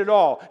Jesus did it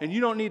all, and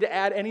you don't need to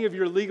add any of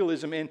your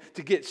legalism in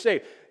to get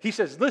saved. He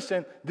says,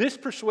 listen, this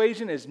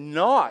persuasion is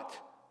not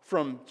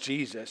from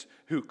Jesus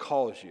who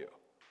calls you.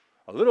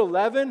 A little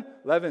leaven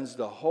leavens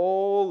the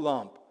whole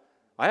lump.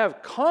 I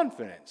have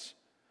confidence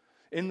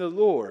in the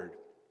Lord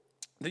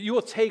that you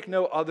will take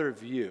no other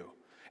view.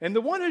 And the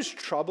one who's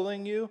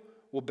troubling you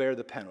will bear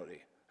the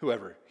penalty,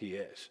 whoever he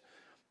is.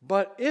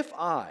 But if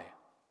I,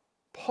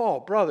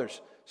 Paul,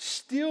 brothers,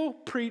 still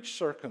preach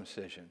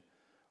circumcision,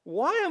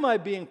 why am I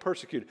being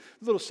persecuted?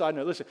 A little side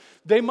note, listen,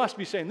 they must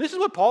be saying, this is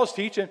what Paul's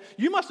teaching.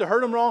 You must have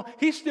heard him wrong.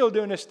 He's still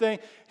doing this thing.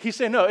 He's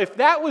saying, no, if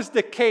that was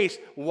the case,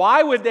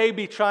 why would they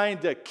be trying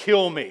to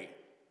kill me?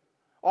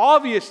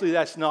 Obviously,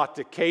 that's not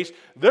the case.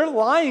 They're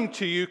lying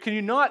to you. Can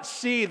you not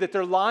see that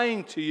they're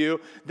lying to you?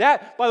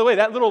 That, by the way,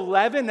 that little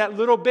leaven, that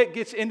little bit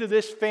gets into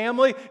this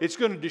family, it's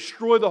going to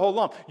destroy the whole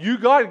lump. You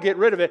got to get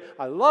rid of it.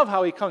 I love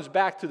how he comes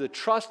back to the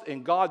trust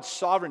in God's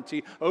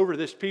sovereignty over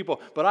this people.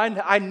 But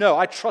I know,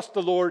 I trust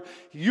the Lord.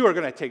 You are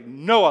going to take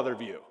no other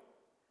view.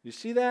 You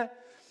see that?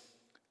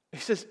 He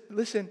says,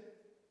 listen,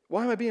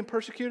 why am I being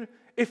persecuted?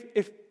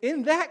 If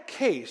in that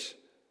case,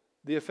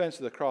 the offense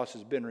of the cross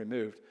has been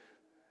removed,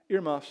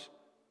 earmuffs,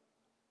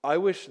 I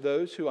wish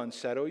those who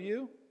unsettle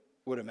you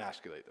would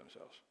emasculate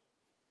themselves.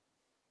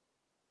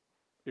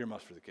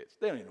 Earmuffs for the kids.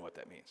 They don't even know what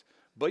that means.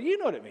 But you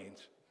know what it means.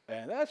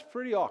 And that's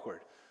pretty awkward.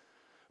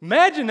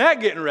 Imagine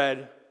that getting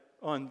read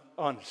on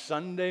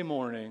Sunday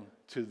morning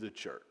to the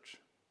church.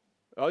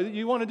 Oh,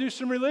 you want to do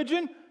some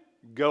religion?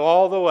 Go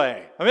all the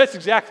way. I mean, that's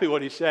exactly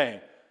what he's saying.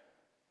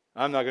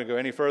 I'm not going to go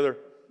any further.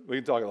 We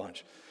can talk at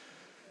lunch.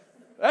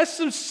 That's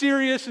some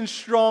serious and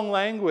strong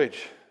language.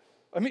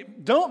 I mean,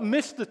 don't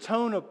miss the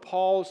tone of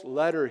Paul's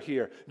letter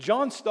here.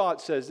 John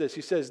Stott says this.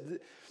 He says,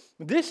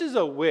 this is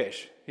a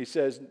wish, he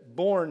says,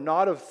 born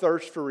not of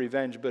thirst for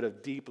revenge, but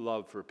of deep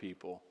love for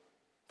people,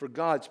 for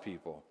God's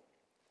people.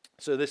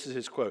 So this is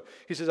his quote.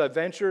 He says, I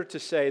venture to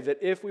say that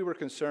if we were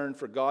concerned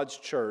for God's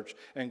church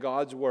and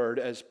God's word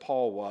as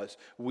Paul was,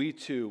 we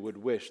too would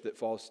wish that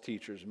false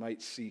teachers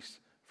might cease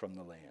from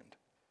the land.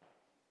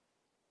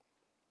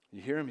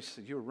 You hear him? He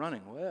said, you're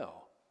running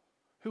well.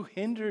 Who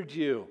hindered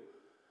you?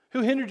 Who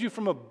hindered you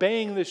from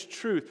obeying this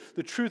truth,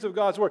 the truth of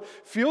God's word?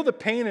 Feel the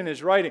pain in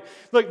his writing.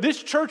 Look,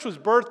 this church was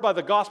birthed by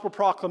the gospel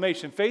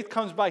proclamation. Faith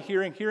comes by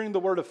hearing, hearing the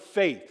word of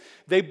faith.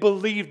 They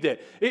believed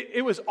it.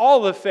 It was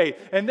all of faith,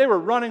 and they were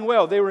running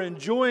well. They were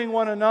enjoying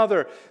one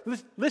another.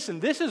 Listen,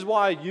 this is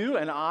why you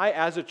and I,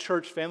 as a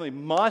church family,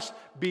 must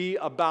be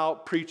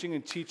about preaching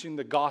and teaching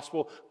the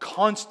gospel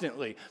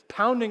constantly,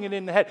 pounding it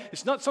in the head.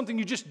 It's not something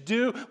you just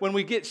do when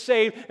we get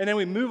saved, and then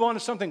we move on to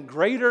something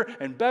greater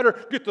and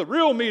better. Get the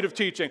real meat of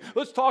teaching.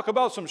 Let's talk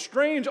about some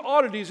strange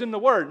oddities in the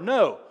Word.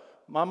 No.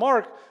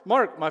 Mark,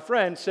 my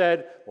friend,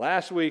 said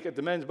last week at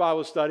the men's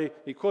Bible study,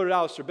 he quoted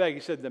Alistair Begg, he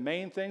said, the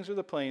main things are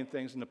the plain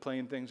things, and the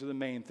plain things are the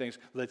main things.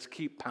 Let's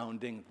keep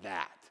pounding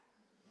that.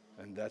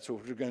 And that's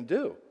what we're going to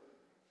do.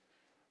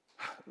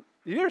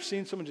 You ever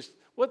seen someone just,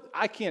 what?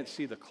 I can't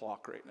see the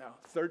clock right now.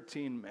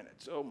 13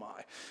 minutes. Oh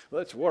my.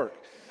 Let's work.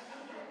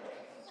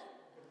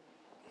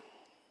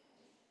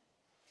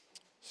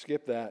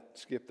 Skip that.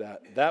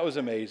 That was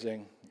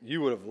amazing.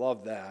 You would have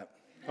loved that.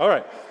 All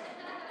right.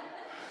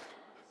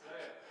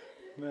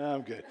 No,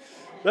 I'm good.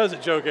 That was a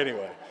joke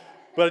anyway.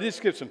 But I did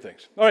skip some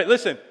things. All right,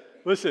 listen.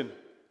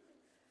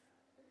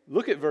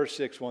 Look at verse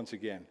 6 once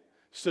again.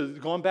 So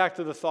going back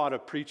to the thought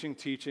of preaching,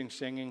 teaching,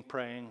 singing,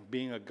 praying,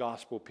 being a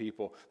gospel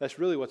people. That's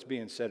really what's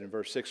being said in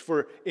verse 6.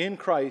 For in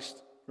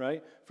Christ,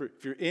 right?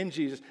 If you're in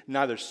Jesus,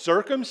 neither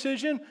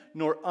circumcision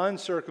nor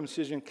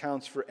uncircumcision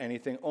counts for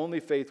anything. Only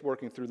faith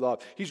working through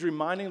love. He's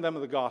reminding them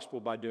of the gospel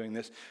by doing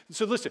this.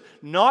 So listen,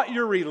 not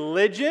your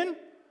religion,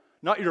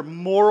 not your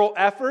moral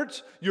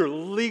efforts, your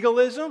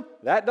legalism,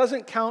 that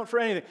doesn't count for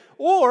anything.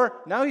 Or,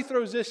 now he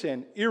throws this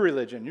in,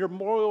 irreligion, your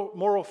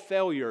moral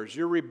failures,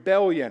 your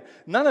rebellion.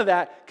 None of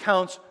that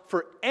counts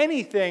for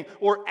anything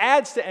or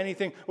adds to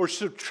anything or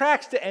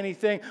subtracts to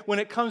anything when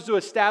it comes to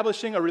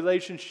establishing a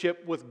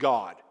relationship with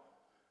God.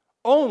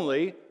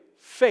 Only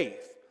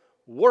faith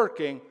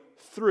working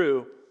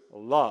through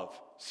love.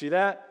 See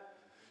that?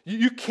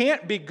 You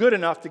can't be good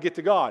enough to get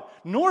to God,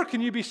 nor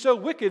can you be so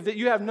wicked that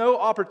you have no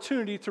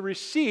opportunity to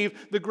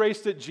receive the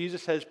grace that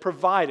Jesus has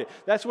provided.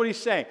 That's what he's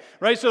saying,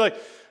 right? So like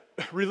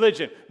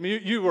religion, I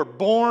mean, you were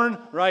born,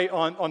 right,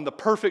 on the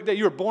perfect day.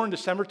 You were born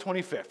December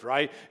 25th,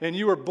 right? And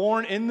you were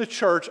born in the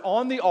church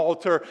on the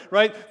altar,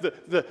 right?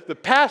 The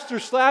pastor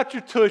slapped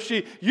your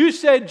tushy. You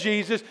said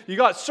Jesus. You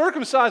got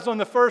circumcised on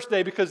the first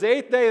day because the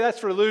eighth day, that's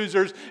for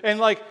losers. And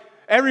like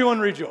everyone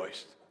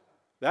rejoiced.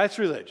 That's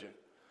religion.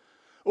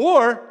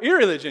 Or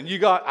irreligion. You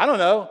got, I don't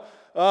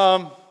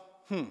know,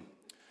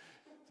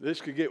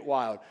 this could get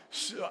wild.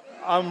 So,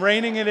 I'm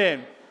reining it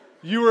in.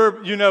 You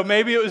were,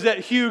 maybe it was at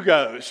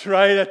Hugo's,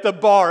 right, at the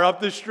bar up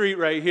the street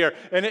right here.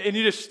 And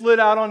you just slid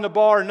out on the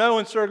bar. No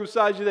one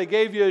circumcised you. They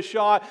gave you a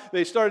shot.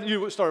 You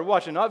started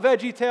watching, not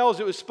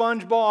VeggieTales. It was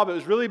SpongeBob. It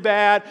was really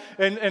bad.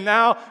 And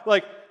now,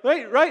 like,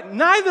 right,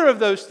 neither of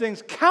those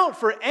things count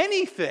for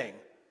anything.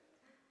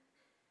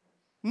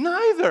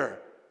 Neither.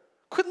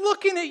 Quit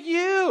looking at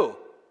you.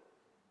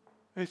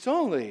 It's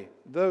only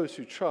those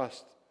who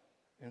trust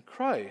in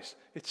Christ.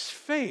 It's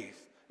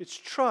faith. It's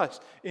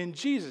trust in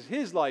Jesus,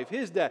 his life,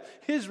 his death,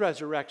 his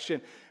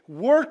resurrection,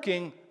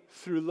 working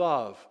through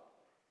love.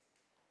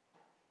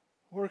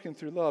 Working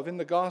through love. In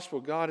the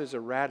gospel, God has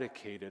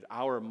eradicated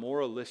our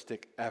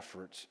moralistic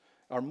efforts,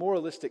 our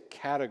moralistic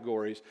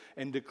categories,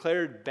 and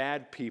declared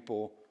bad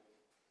people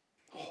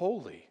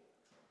holy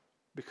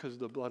because of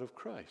the blood of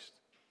Christ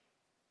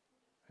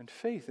and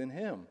faith in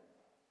him.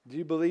 Do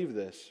you believe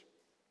this?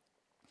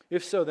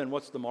 If so, then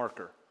what's the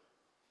marker?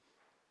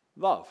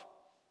 Love.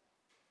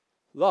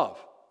 Love.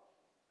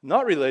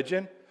 Not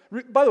religion.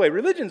 By the way,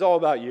 religion's all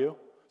about you.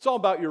 It's all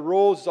about your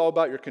rules. It's all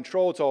about your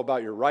control. It's all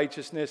about your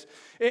righteousness.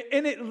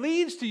 And it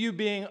leads to you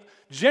being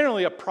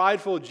generally a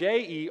prideful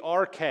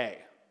Jerk.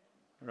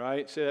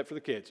 Right? Say that for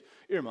the kids.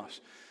 Earmuffs.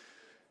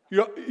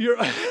 You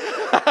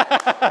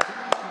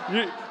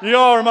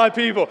all are my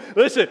people.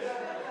 Listen,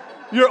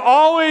 you're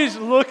always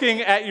looking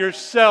at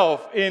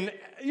yourself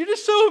you're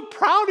just so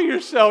proud of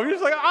yourself. You're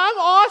just like, I'm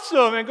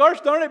awesome, and gosh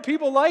darn it,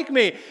 people like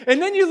me.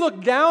 And then you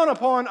look down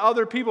upon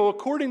other people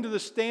according to the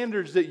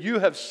standards that you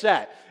have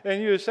set.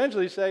 And you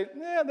essentially say,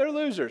 they're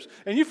losers.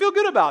 And you feel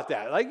good about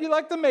that. Like, you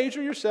like to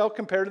measure yourself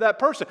compared to that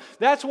person.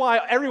 That's why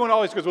everyone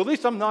always goes, well, at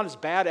least I'm not as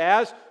bad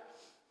as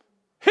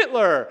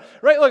Hitler.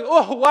 Right? Like,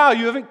 oh, wow,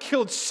 you haven't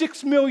killed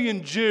 6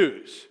 million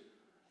Jews.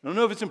 I don't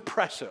know if it's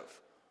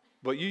impressive.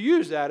 But you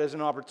use that as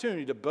an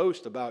opportunity to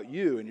boast about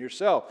you and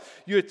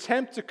yourself. You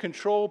attempt to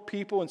control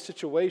people and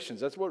situations.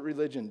 That's what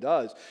religion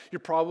does. You're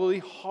probably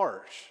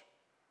harsh.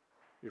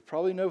 You're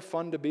probably no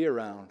fun to be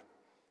around.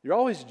 You're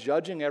always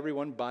judging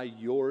everyone by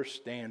your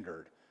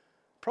standard.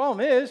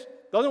 Problem is,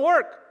 it doesn't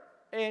work.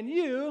 And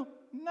you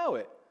know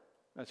it.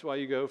 That's why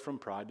you go from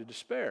pride to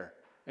despair.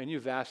 And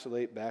you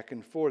vacillate back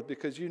and forth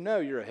because you know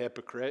you're a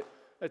hypocrite.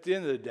 At the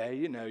end of the day,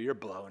 you know you're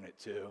blowing it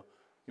too.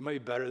 You might be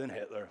better than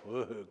Hitler.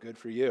 Woohoo, good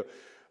for you.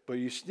 But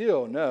you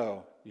still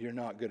know you're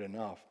not good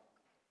enough.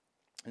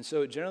 And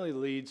so it generally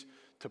leads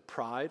to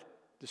pride,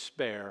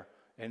 despair,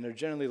 and they're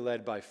generally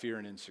led by fear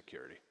and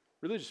insecurity.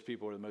 Religious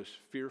people are the most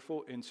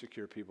fearful,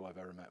 insecure people I've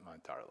ever met in my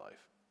entire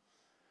life.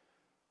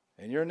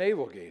 And you're a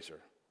navel-gazer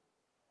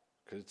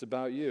because it's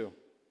about you.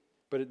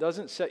 But it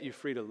doesn't set you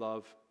free to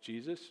love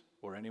Jesus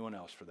or anyone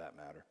else for that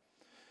matter.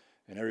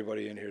 And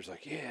everybody in here is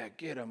like, yeah,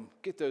 get them.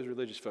 Get those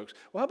religious folks.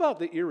 Well, how about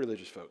the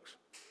irreligious folks?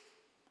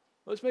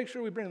 Let's make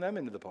sure we bring them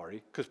into the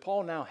party because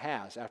Paul now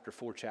has after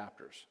 4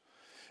 chapters.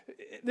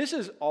 This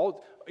is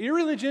all,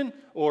 irreligion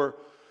or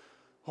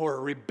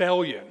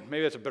rebellion,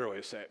 maybe that's a better way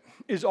to say it,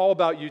 is all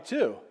about you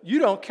too. You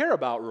don't care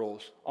about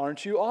rules.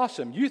 Aren't you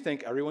awesome? You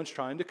think everyone's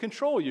trying to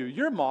control you.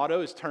 Your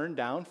motto is turned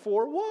down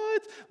for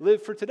what?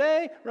 Live for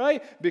today,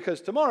 right?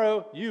 Because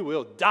tomorrow you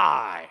will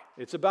die.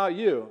 It's about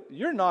you.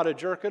 You're not a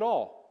jerk at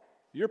all.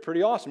 You're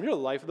pretty awesome. You're the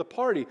life of the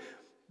party.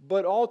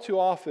 But all too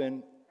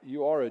often,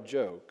 you are a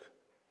joke.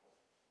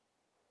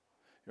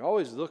 You're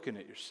always looking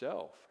at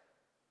yourself.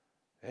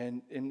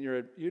 And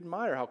you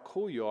admire how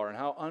cool you are and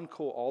how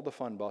uncool all the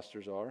fun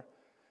busters are.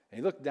 And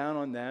you look down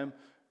on them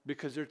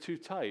because they're too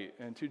tight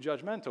and too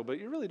judgmental. But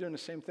you're really doing the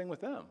same thing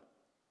with them.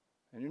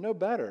 And you're no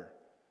better.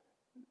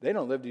 They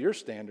don't live to your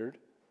standard.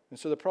 And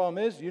so the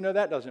problem is, you know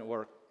that doesn't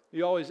work.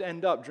 You always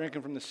end up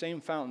drinking from the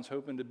same fountains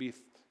hoping to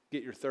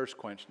get your thirst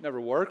quenched.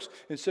 Never works.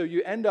 And so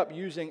you end up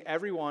using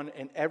everyone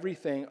and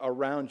everything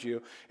around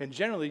you. And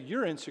generally,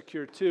 you're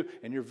insecure too,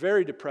 and you're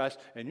very depressed,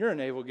 and you're a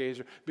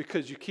navel-gazer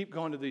because you keep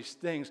going to these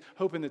things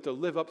hoping that they'll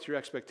live up to your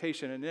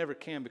expectation, and they never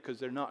can because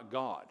they're not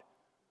God.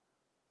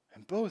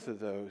 And both of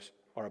those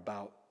are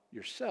about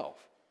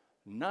yourself.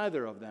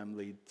 Neither of them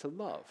lead to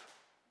love.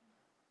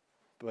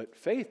 But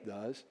faith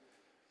does,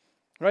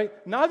 right?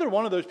 Neither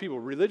one of those people,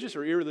 religious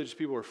or irreligious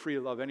people, are free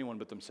to love anyone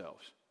but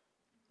themselves.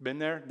 Been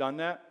there, done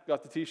that,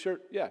 got the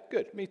t-shirt? Yeah,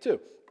 good, me too.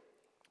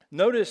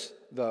 Notice,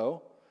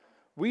 though,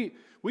 we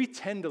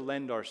tend to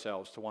lend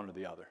ourselves to one or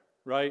the other,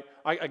 right?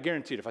 I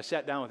guarantee it, if I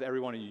sat down with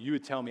every one of you, you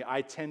would tell me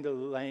I tend to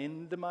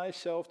lend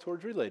myself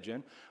towards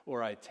religion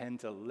or I tend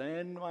to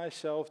lend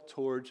myself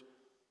towards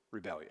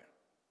rebellion.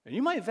 And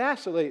you might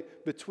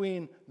vacillate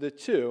between the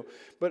two,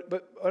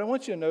 but I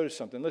want you to notice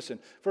something. Listen,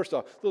 first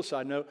off, little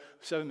side note,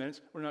 7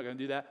 minutes, we're not going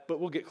to do that, but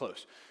we'll get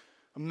close.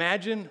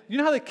 Imagine, you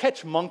know how they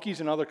catch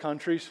monkeys in other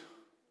countries?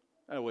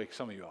 That'll wake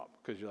some of you up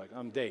because you're like,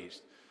 I'm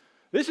dazed.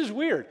 This is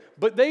weird,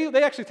 but they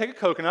actually take a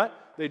coconut,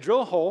 they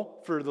drill a hole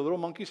for the little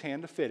monkey's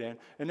hand to fit in,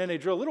 and then they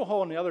drill a little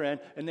hole on the other end,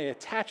 and they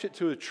attach it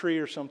to a tree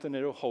or something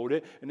that'll hold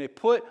it, and they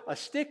put a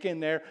stick in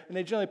there, and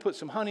they generally put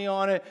some honey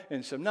on it,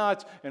 and some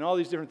nuts, and all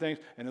these different things,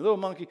 and the little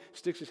monkey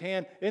sticks his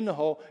hand in the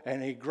hole,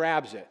 and he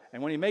grabs it.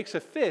 And when he makes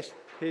a fist,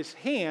 his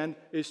hand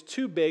is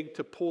too big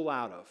to pull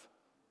out of.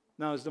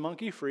 Now, is the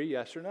monkey free,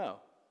 yes or no?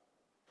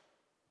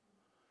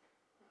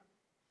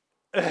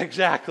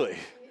 Exactly.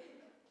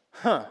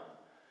 Huh.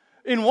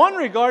 In one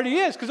regard, he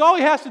is, because all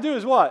he has to do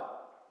is what?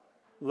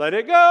 Let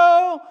it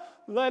go,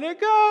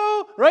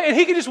 right? And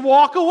he can just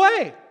walk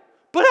away.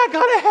 But I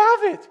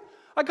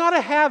got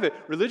to have it.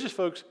 Religious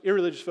folks,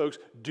 irreligious folks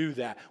do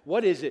that.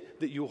 What is it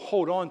that you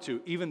hold on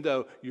to even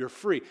though you're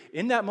free?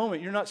 In that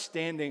moment, you're not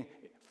standing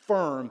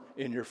firm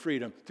in your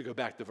freedom, to go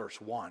back to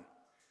verse 1.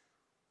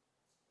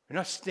 You're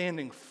not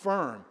standing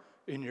firm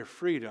in your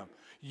freedom.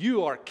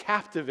 You are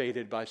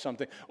captivated by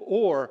something,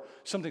 or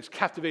something's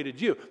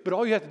captivated you. But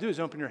all you have to do is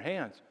open your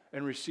hands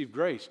and receive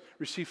grace,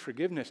 receive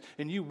forgiveness,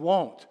 and you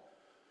won't.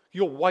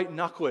 You'll white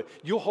knuckle it.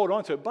 You'll hold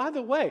on to it. By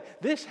the way,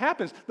 this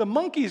happens. The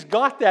monkey's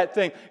got that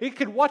thing. It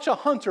could watch a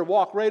hunter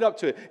walk right up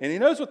to it, and he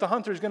knows what the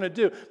hunter's going to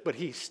do, but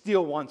he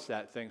still wants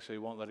that thing, so he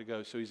won't let it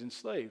go, so he's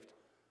enslaved.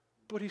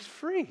 But he's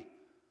free.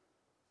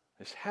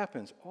 This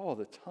happens all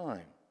the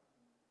time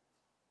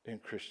in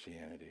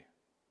Christianity.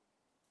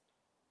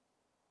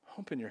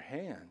 Open your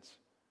hands.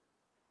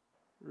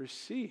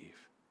 Receive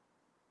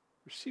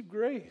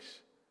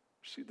grace.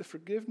 Receive the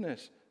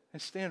forgiveness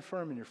and stand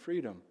firm in your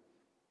freedom.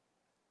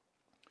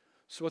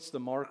 So what's the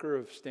marker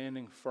of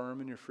standing firm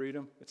in your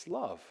freedom? It's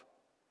love.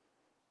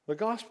 The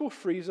gospel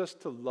frees us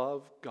to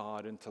love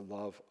God and to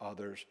love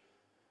others,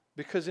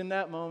 because in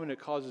that moment it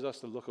causes us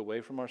to look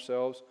away from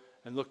ourselves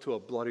and look to a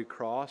bloody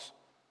cross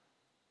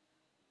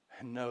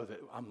and know that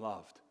I'm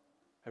loved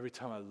every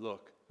time I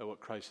look at what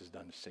Christ has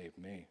done to save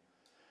me.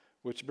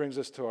 Which brings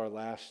us to our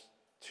last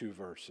 2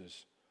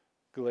 verses,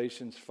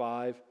 Galatians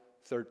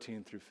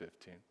 5:13 through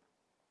 15.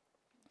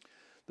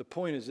 The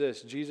point is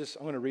this, Jesus,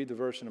 I'm going to read the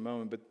verse in a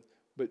moment, but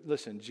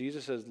listen,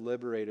 Jesus has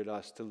liberated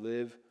us to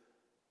live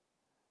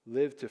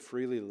to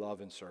freely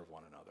love and serve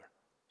one another.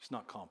 It's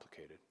not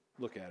complicated.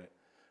 Look at it.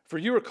 For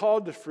you are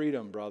called to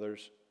freedom,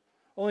 brothers.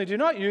 Only do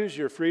not use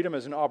your freedom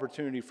as an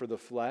opportunity for the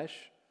flesh,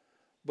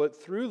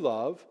 but through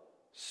love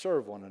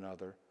serve one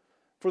another.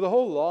 For the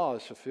whole law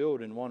is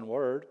fulfilled in one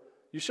word: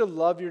 you shall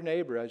love your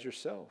neighbor as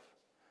yourself.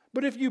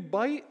 But if you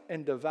bite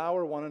and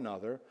devour one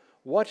another,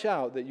 watch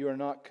out that you are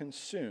not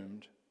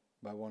consumed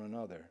by one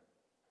another.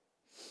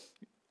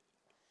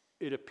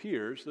 It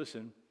appears,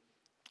 listen,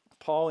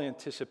 Paul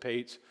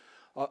anticipates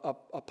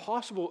a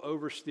possible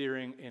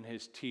oversteering in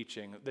his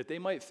teaching, that they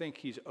might think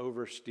he's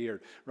oversteered,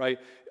 right,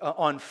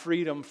 on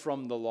freedom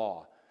from the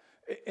law.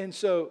 And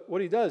so what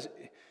he does,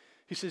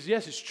 he says,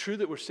 yes, it's true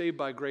that we're saved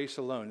by grace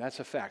alone. That's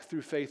a fact.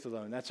 Through faith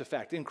alone. That's a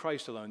fact. In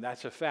Christ alone.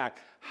 That's a fact.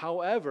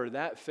 However,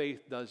 that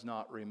faith does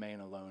not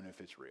remain alone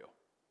if it's real.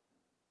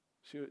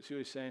 See what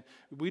he's saying?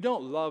 We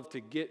don't love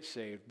to get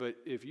saved, but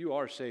if you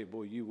are saved,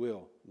 boy, you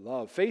will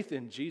love. Faith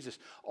in Jesus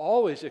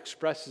always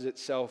expresses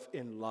itself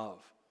in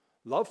love.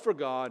 Love for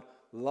God,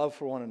 love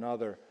for one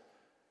another.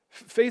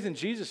 Faith in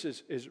Jesus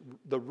is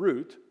the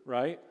root,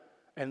 right?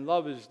 And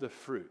love is the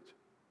fruit.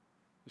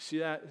 You see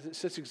that?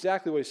 That's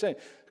exactly what he's saying.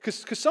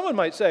 Because someone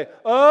might say,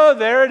 oh,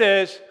 there it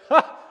is.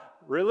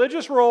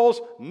 Religious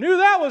roles. Knew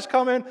that was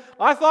coming.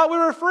 I thought we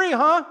were free,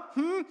 huh?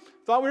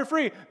 Thought we were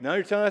free. Now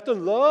you're telling us to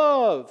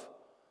love.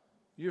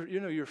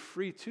 You're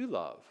free to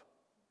love.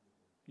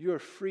 You are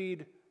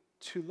freed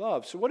to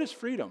love. So what is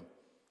freedom?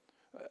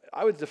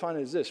 I would define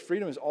it as this.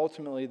 Freedom is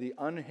ultimately the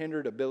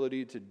unhindered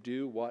ability to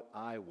do what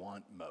I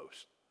want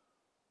most.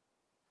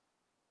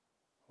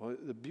 Well,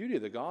 the beauty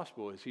of the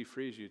gospel is he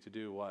frees you to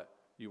do what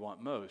you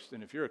want most.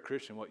 And if you're a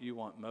Christian, what you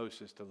want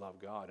most is to love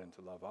God and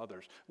to love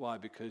others. Why?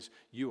 Because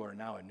you are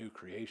now a new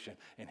creation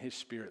and his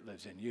Spirit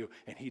lives in you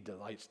and he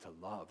delights to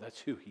love. That's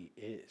who he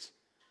is.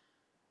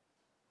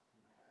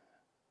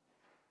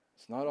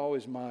 It's not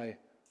always my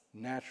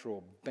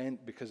natural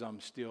bent because I'm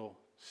still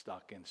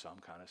stuck in some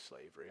kind of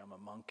slavery. I'm a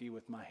monkey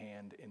with my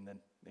hand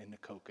in the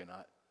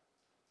coconut.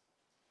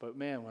 But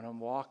man, when I'm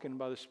walking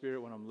by the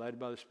Spirit, when I'm led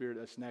by the Spirit,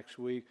 that's next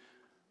week,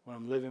 when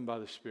I'm living by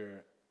the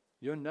Spirit,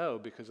 you'll know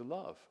because of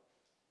love.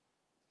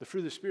 The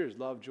fruit of the Spirit is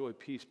love, joy,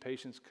 peace,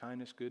 patience,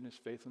 kindness, goodness,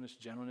 faithfulness,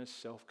 gentleness,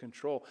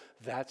 self-control.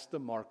 That's the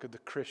mark of the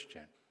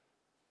Christian.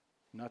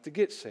 Not to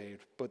get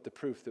saved, but the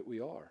proof that we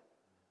are.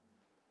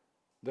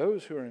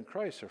 Those who are in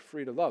Christ are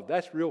free to love.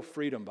 That's real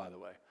freedom, by the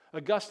way.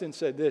 Augustine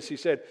said this. He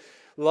said,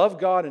 love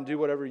God and do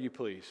whatever you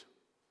please.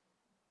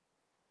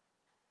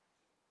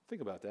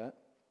 Think about that.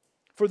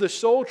 For the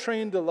soul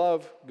trained to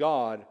love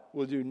God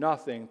will do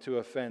nothing to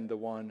offend the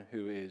one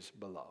who is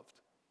beloved.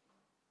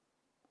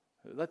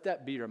 Let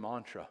that be your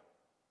mantra.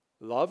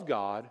 Love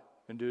God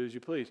and do as you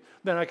please.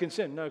 Then I can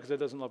sin. No, because it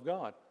doesn't love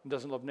God. It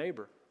doesn't love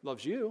neighbor. It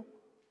loves you.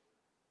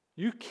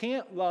 You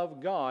can't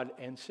love God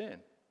and sin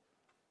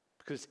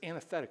because it's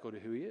antithetical to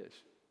who he is.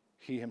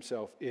 He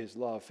himself is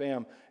love.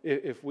 Fam,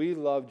 if we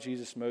love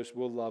Jesus most,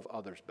 we'll love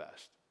others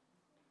best.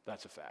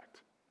 That's a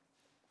fact.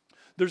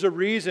 There's a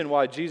reason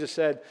why Jesus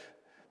said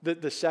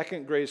that the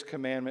second greatest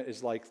commandment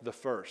is like the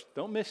first.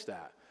 Don't miss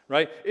that,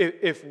 right?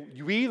 If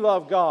we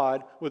love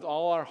God with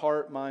all our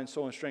heart, mind,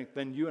 soul, and strength,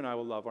 then you and I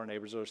will love our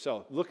neighbors as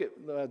ourselves. Look at,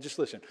 just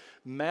listen.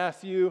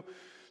 Matthew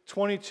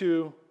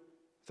 22,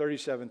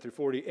 37 through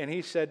 40. And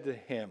he said to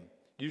him,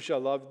 you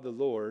shall love the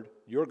Lord,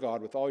 your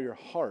God, with all your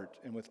heart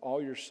and with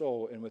all your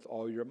soul and with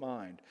all your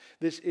mind.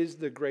 This is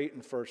the great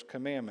and first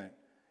commandment.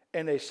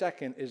 And a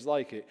second is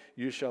like it.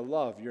 You shall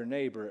love your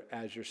neighbor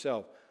as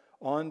yourself.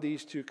 On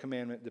these two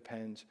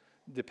commandments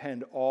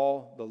depend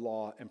all the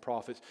law and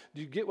prophets.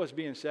 Do you get what's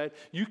being said?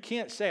 You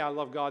can't say, I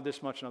love God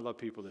this much and I love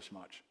people this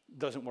much. It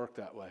doesn't work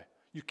that way.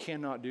 You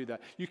cannot do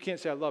that. You can't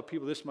say, I love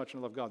people this much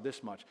and I love God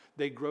this much.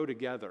 They grow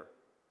together.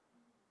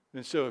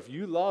 And so if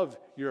you love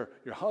your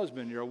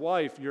husband, your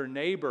wife, your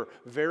neighbor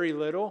very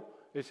little,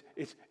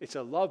 it's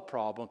a love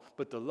problem.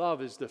 But the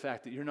love is the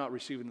fact that you're not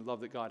receiving the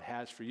love that God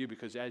has for you,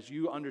 because as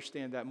you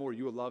understand that more,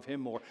 you will love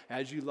him more.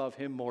 As you love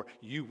him more,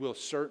 you will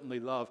certainly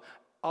love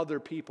other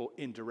people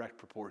in direct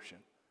proportion.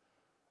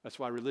 That's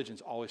why religion's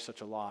always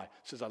such a lie.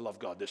 It says, I love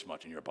God this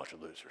much and you're a bunch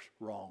of losers.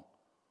 Wrong.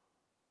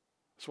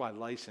 That's why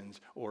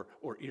license or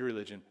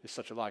irreligion is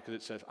such a lie, because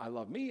it says, I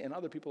love me and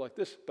other people like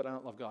this, but I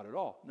don't love God at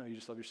all. No, you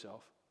just love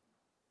yourself.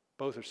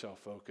 Both are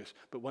self-focused.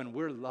 But when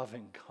we're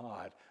loving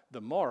God,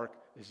 the mark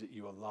is that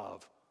you will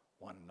love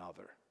one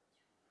another.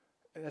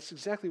 And that's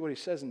exactly what he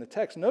says in the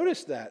text.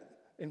 Notice that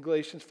in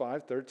Galatians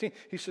 5:13.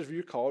 He says,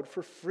 you're called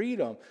for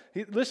freedom.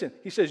 He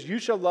says, you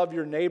shall love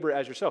your neighbor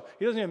as yourself.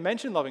 He doesn't even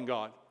mention loving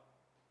God.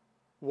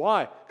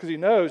 Why? Because he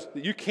knows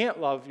that you can't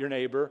love your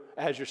neighbor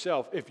as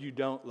yourself if you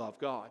don't love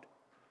God.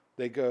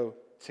 They go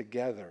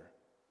together.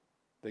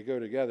 They go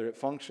together. It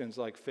functions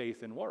like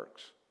faith and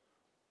works,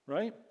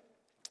 right?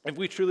 If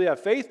we truly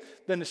have faith,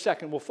 then the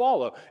second will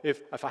follow.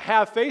 If I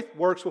have faith,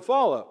 works will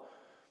follow.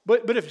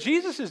 But if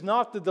Jesus is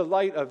not the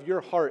delight of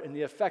your heart and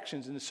the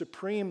affections and the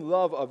supreme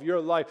love of your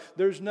life,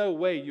 there's no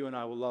way you and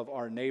I will love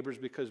our neighbors,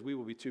 because we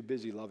will be too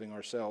busy loving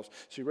ourselves.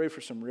 So you ready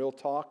for some real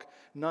talk?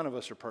 None of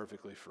us are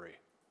perfectly free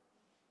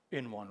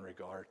in one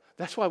regard.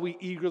 That's why we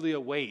eagerly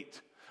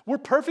await We're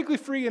perfectly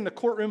free in the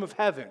courtroom of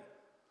heaven.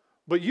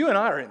 But you and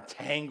I are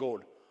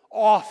entangled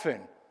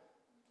often.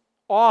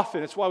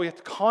 Often. It's why we have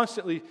to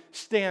constantly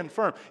stand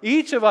firm.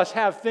 Each of us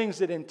have things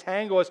that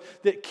entangle us,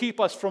 that keep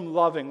us from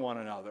loving one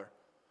another,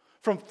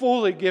 from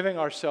fully giving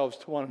ourselves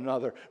to one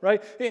another,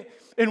 right?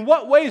 In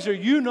what ways are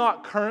you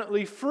not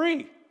currently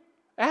free?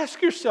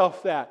 Ask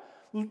yourself that.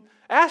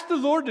 Ask the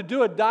Lord to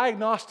do a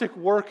diagnostic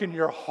work in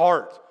your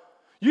heart.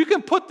 You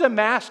can put the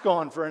mask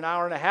on for an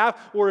hour and a half,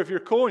 or if you're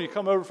cool and you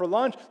come over for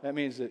lunch, that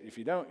means that if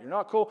you don't, you're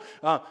not cool.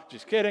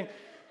 Just kidding.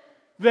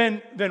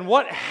 Then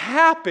what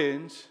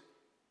happens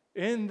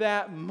in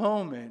that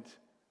moment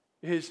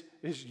is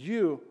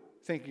you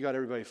think you got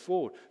everybody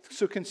fooled.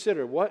 So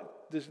consider,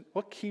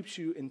 what keeps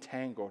you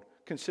entangled?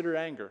 Consider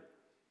anger,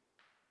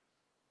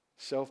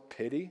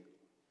 self-pity,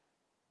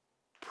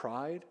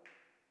 pride,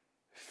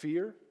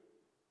 fear,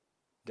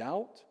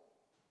 doubt,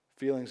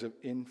 feelings of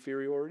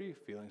inferiority,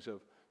 feelings of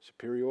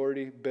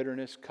superiority,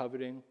 bitterness,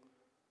 coveting,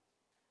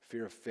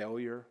 fear of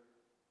failure,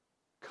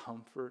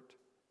 comfort,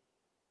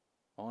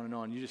 on and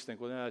on. You just think,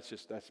 well, no,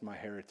 that's my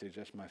heritage,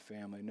 that's my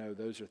family. No,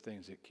 those are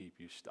things that keep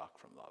you stuck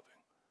from loving.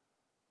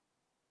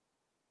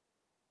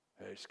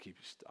 They just keep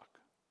you stuck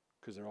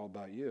because they're all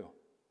about you.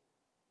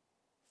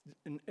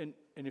 And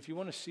if you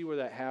want to see where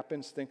that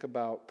happens, think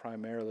about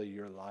primarily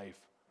your life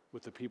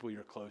with the people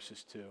you're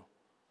closest to.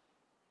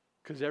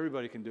 Because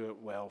everybody can do it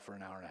well for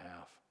an hour and a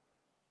half.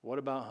 What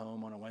about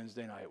home on a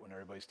Wednesday night when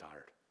everybody's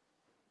tired?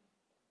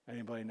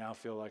 Anybody now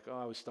feel like, oh,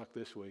 I was stuck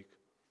this week?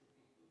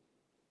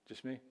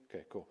 Just me?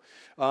 Okay, cool.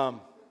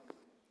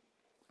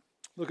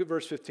 Look at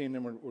verse 15,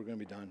 then we're going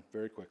to be done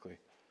very quickly.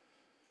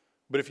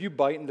 But if you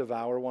bite and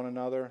devour one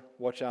another,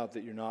 watch out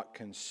that you're not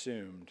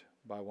consumed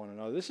by one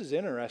another. This is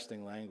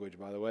interesting language,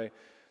 by the way.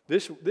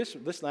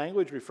 This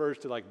language refers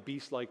to like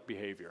beast-like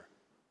behavior,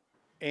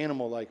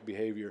 animal-like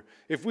behavior.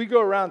 If we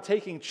go around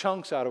taking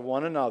chunks out of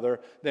one another,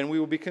 then we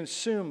will be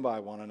consumed by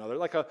one another,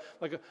 like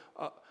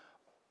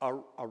a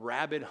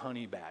rabid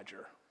honey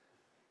badger,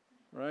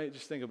 right?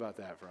 Just think about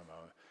that for a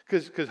moment.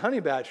 Because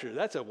honey badger,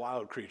 that's a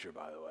wild creature,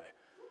 by the way.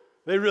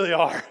 They really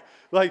are.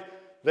 Like,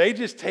 they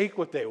just take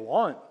what they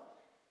want.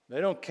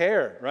 They don't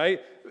care, right?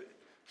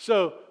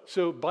 So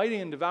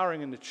biting and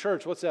devouring in the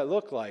church, what's that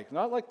look like?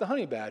 Not like the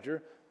honey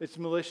badger. It's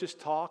malicious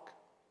talk.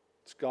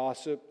 It's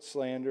gossip,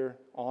 slander,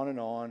 on and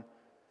on.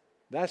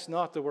 That's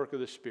not the work of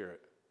the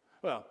Spirit.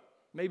 Well,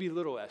 maybe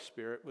little s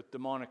spirit with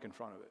demonic in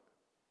front of it.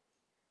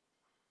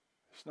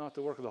 It's not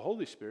the work of the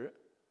Holy Spirit.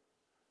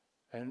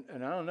 And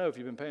I don't know if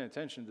you've been paying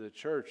attention to the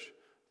church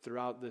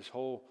throughout this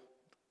whole,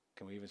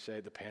 can we even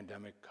say the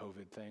pandemic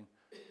COVID thing?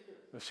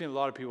 I've seen a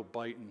lot of people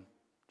biting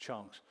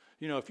chunks.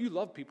 You know, if you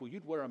love people,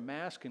 you'd wear a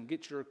mask and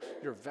get your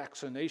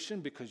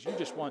vaccination because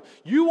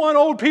you want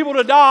old people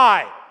to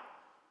die.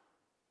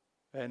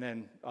 And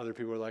then other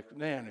people are like,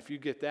 man, if you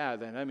get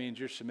that, then that means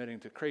you're submitting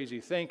to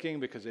crazy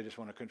thinking because they just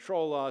want to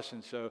control us,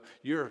 and so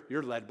you're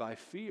led by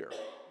fear.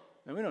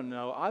 And we don't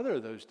know either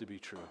of those to be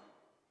true.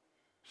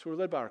 So we're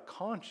led by our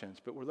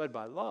conscience, but we're led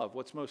by love.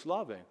 What's most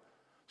loving?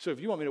 So if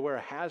you want me to wear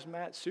a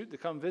hazmat suit to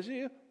come visit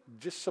you,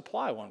 just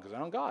supply one because I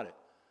don't got it.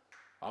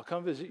 I'll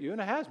come visit you in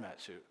a hazmat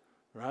suit,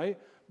 right?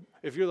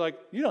 If you're like,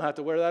 you don't have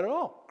to wear that at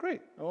all. Great,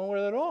 I won't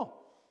wear that at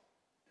all.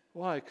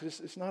 Why? Because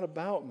it's not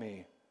about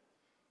me.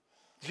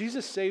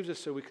 Jesus saves us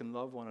so we can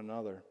love one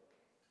another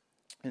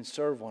and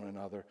serve one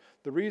another.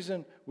 The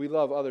reason we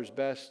love others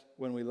best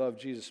when we love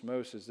Jesus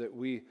most is that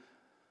we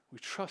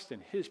trust in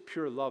his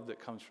pure love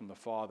that comes from the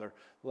Father.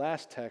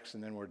 Last text,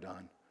 and then we're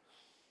done.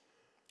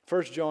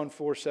 1 John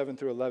 4, 7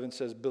 through 11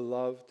 says,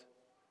 Beloved,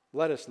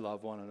 let us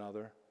love one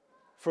another.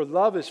 For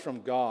love is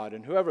from God,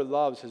 and whoever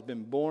loves has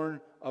been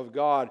born of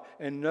God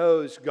and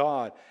knows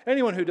God.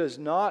 Anyone who does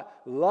not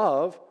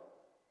love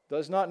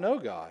does not know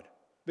God,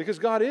 because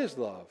God is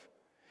love.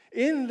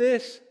 In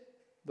this,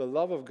 the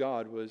love of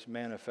God was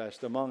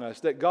manifest among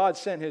us, that God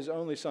sent his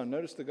only Son,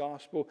 notice the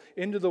gospel,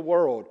 into the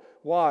world.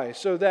 Why?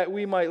 So that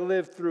we might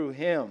live through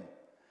him.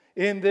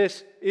 In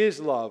this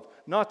is love.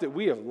 Not that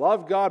we have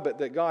loved God, but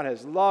that God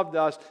has loved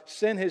us,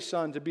 sent his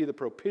Son to be the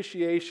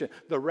propitiation,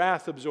 the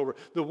wrath absorber,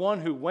 the one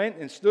who went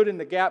and stood in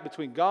the gap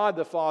between God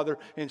the Father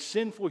and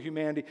sinful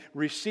humanity,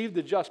 received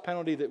the just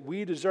penalty that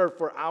we deserve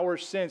for our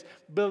sins.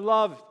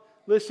 Beloved,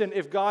 listen,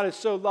 if God has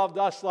so loved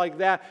us like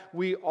that,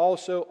 we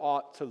also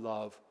ought to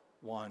love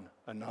one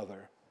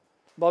another.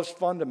 Love's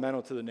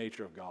fundamental to the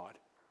nature of God.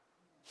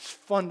 It's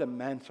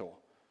fundamental.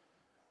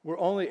 We're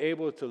only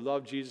able to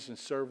love Jesus and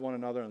serve one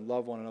another and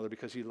love one another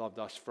because he loved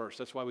us first.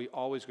 That's why we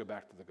always go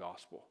back to the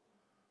gospel.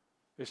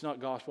 It's not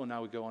gospel,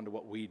 now we go on to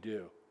what we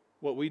do.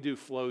 What we do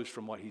flows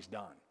from what he's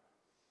done,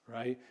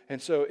 right? And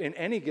so in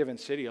any given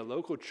city, a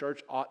local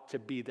church ought to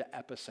be the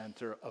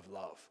epicenter of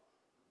love.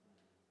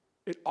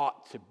 It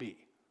ought to be.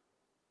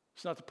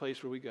 It's not the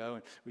place where we go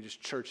and we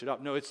just church it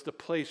up. No, it's the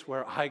place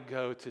where I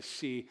go to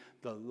see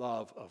the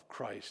love of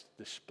Christ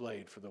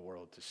displayed for the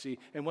world to see.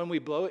 And when we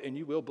blow it, and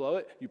you will blow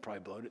it, you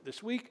probably blowed it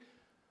this week,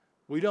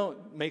 We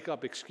don't make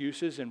up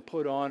excuses and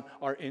put on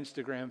our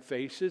Instagram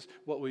faces.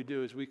 What we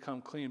do is we come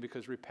clean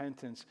because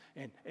repentance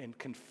and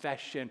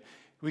confession,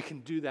 we can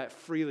do that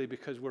freely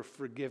because we're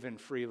forgiven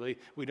freely.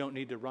 We don't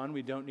need to run.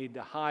 We don't need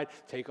to hide.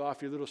 Take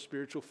off your little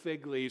spiritual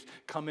fig leaves.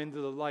 Come into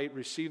the light.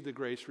 Receive the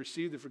grace.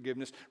 Receive the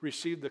forgiveness.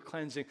 Receive the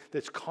cleansing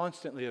that's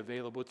constantly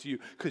available to you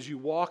because you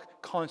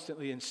walk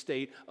constantly in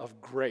state of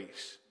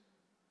grace.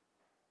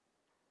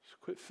 So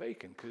quit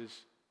faking because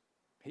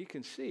he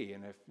can see.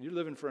 And if you're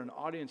living for an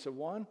audience of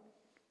one,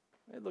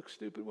 it looks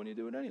stupid when you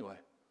do it anyway.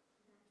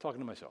 Talking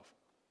to myself.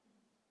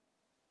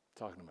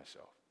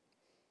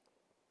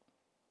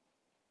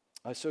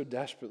 I so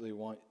desperately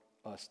want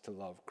us to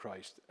love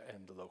Christ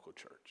and the local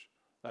church.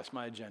 That's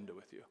my agenda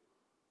with you.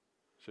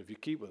 So if you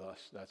keep with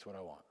us, that's what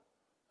I want.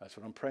 That's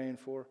what I'm praying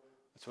for.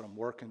 That's what I'm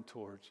working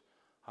towards.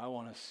 I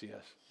want to see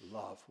us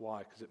love. Why?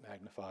 Because it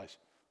magnifies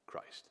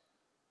Christ.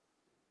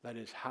 That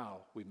is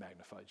how we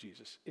magnify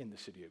Jesus in the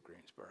city of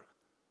Greensburg.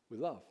 We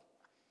love.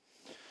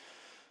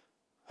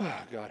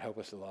 God, help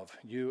us to love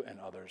you and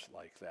others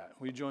like that.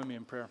 Will you join me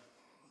in prayer?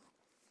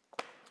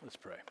 Let's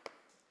pray.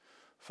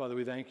 Father,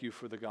 we thank you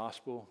for the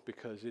gospel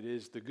because it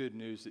is the good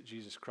news that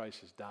Jesus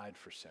Christ has died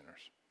for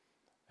sinners.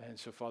 And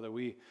so, Father,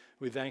 we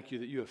thank you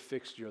that you have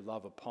fixed your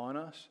love upon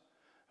us.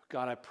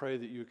 God, I pray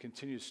that you would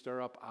continue to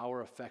stir up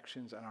our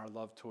affections and our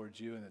love towards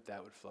you and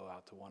that would flow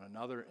out to one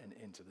another and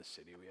into the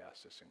city. We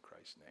ask this in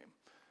Christ's name.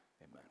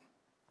 Amen.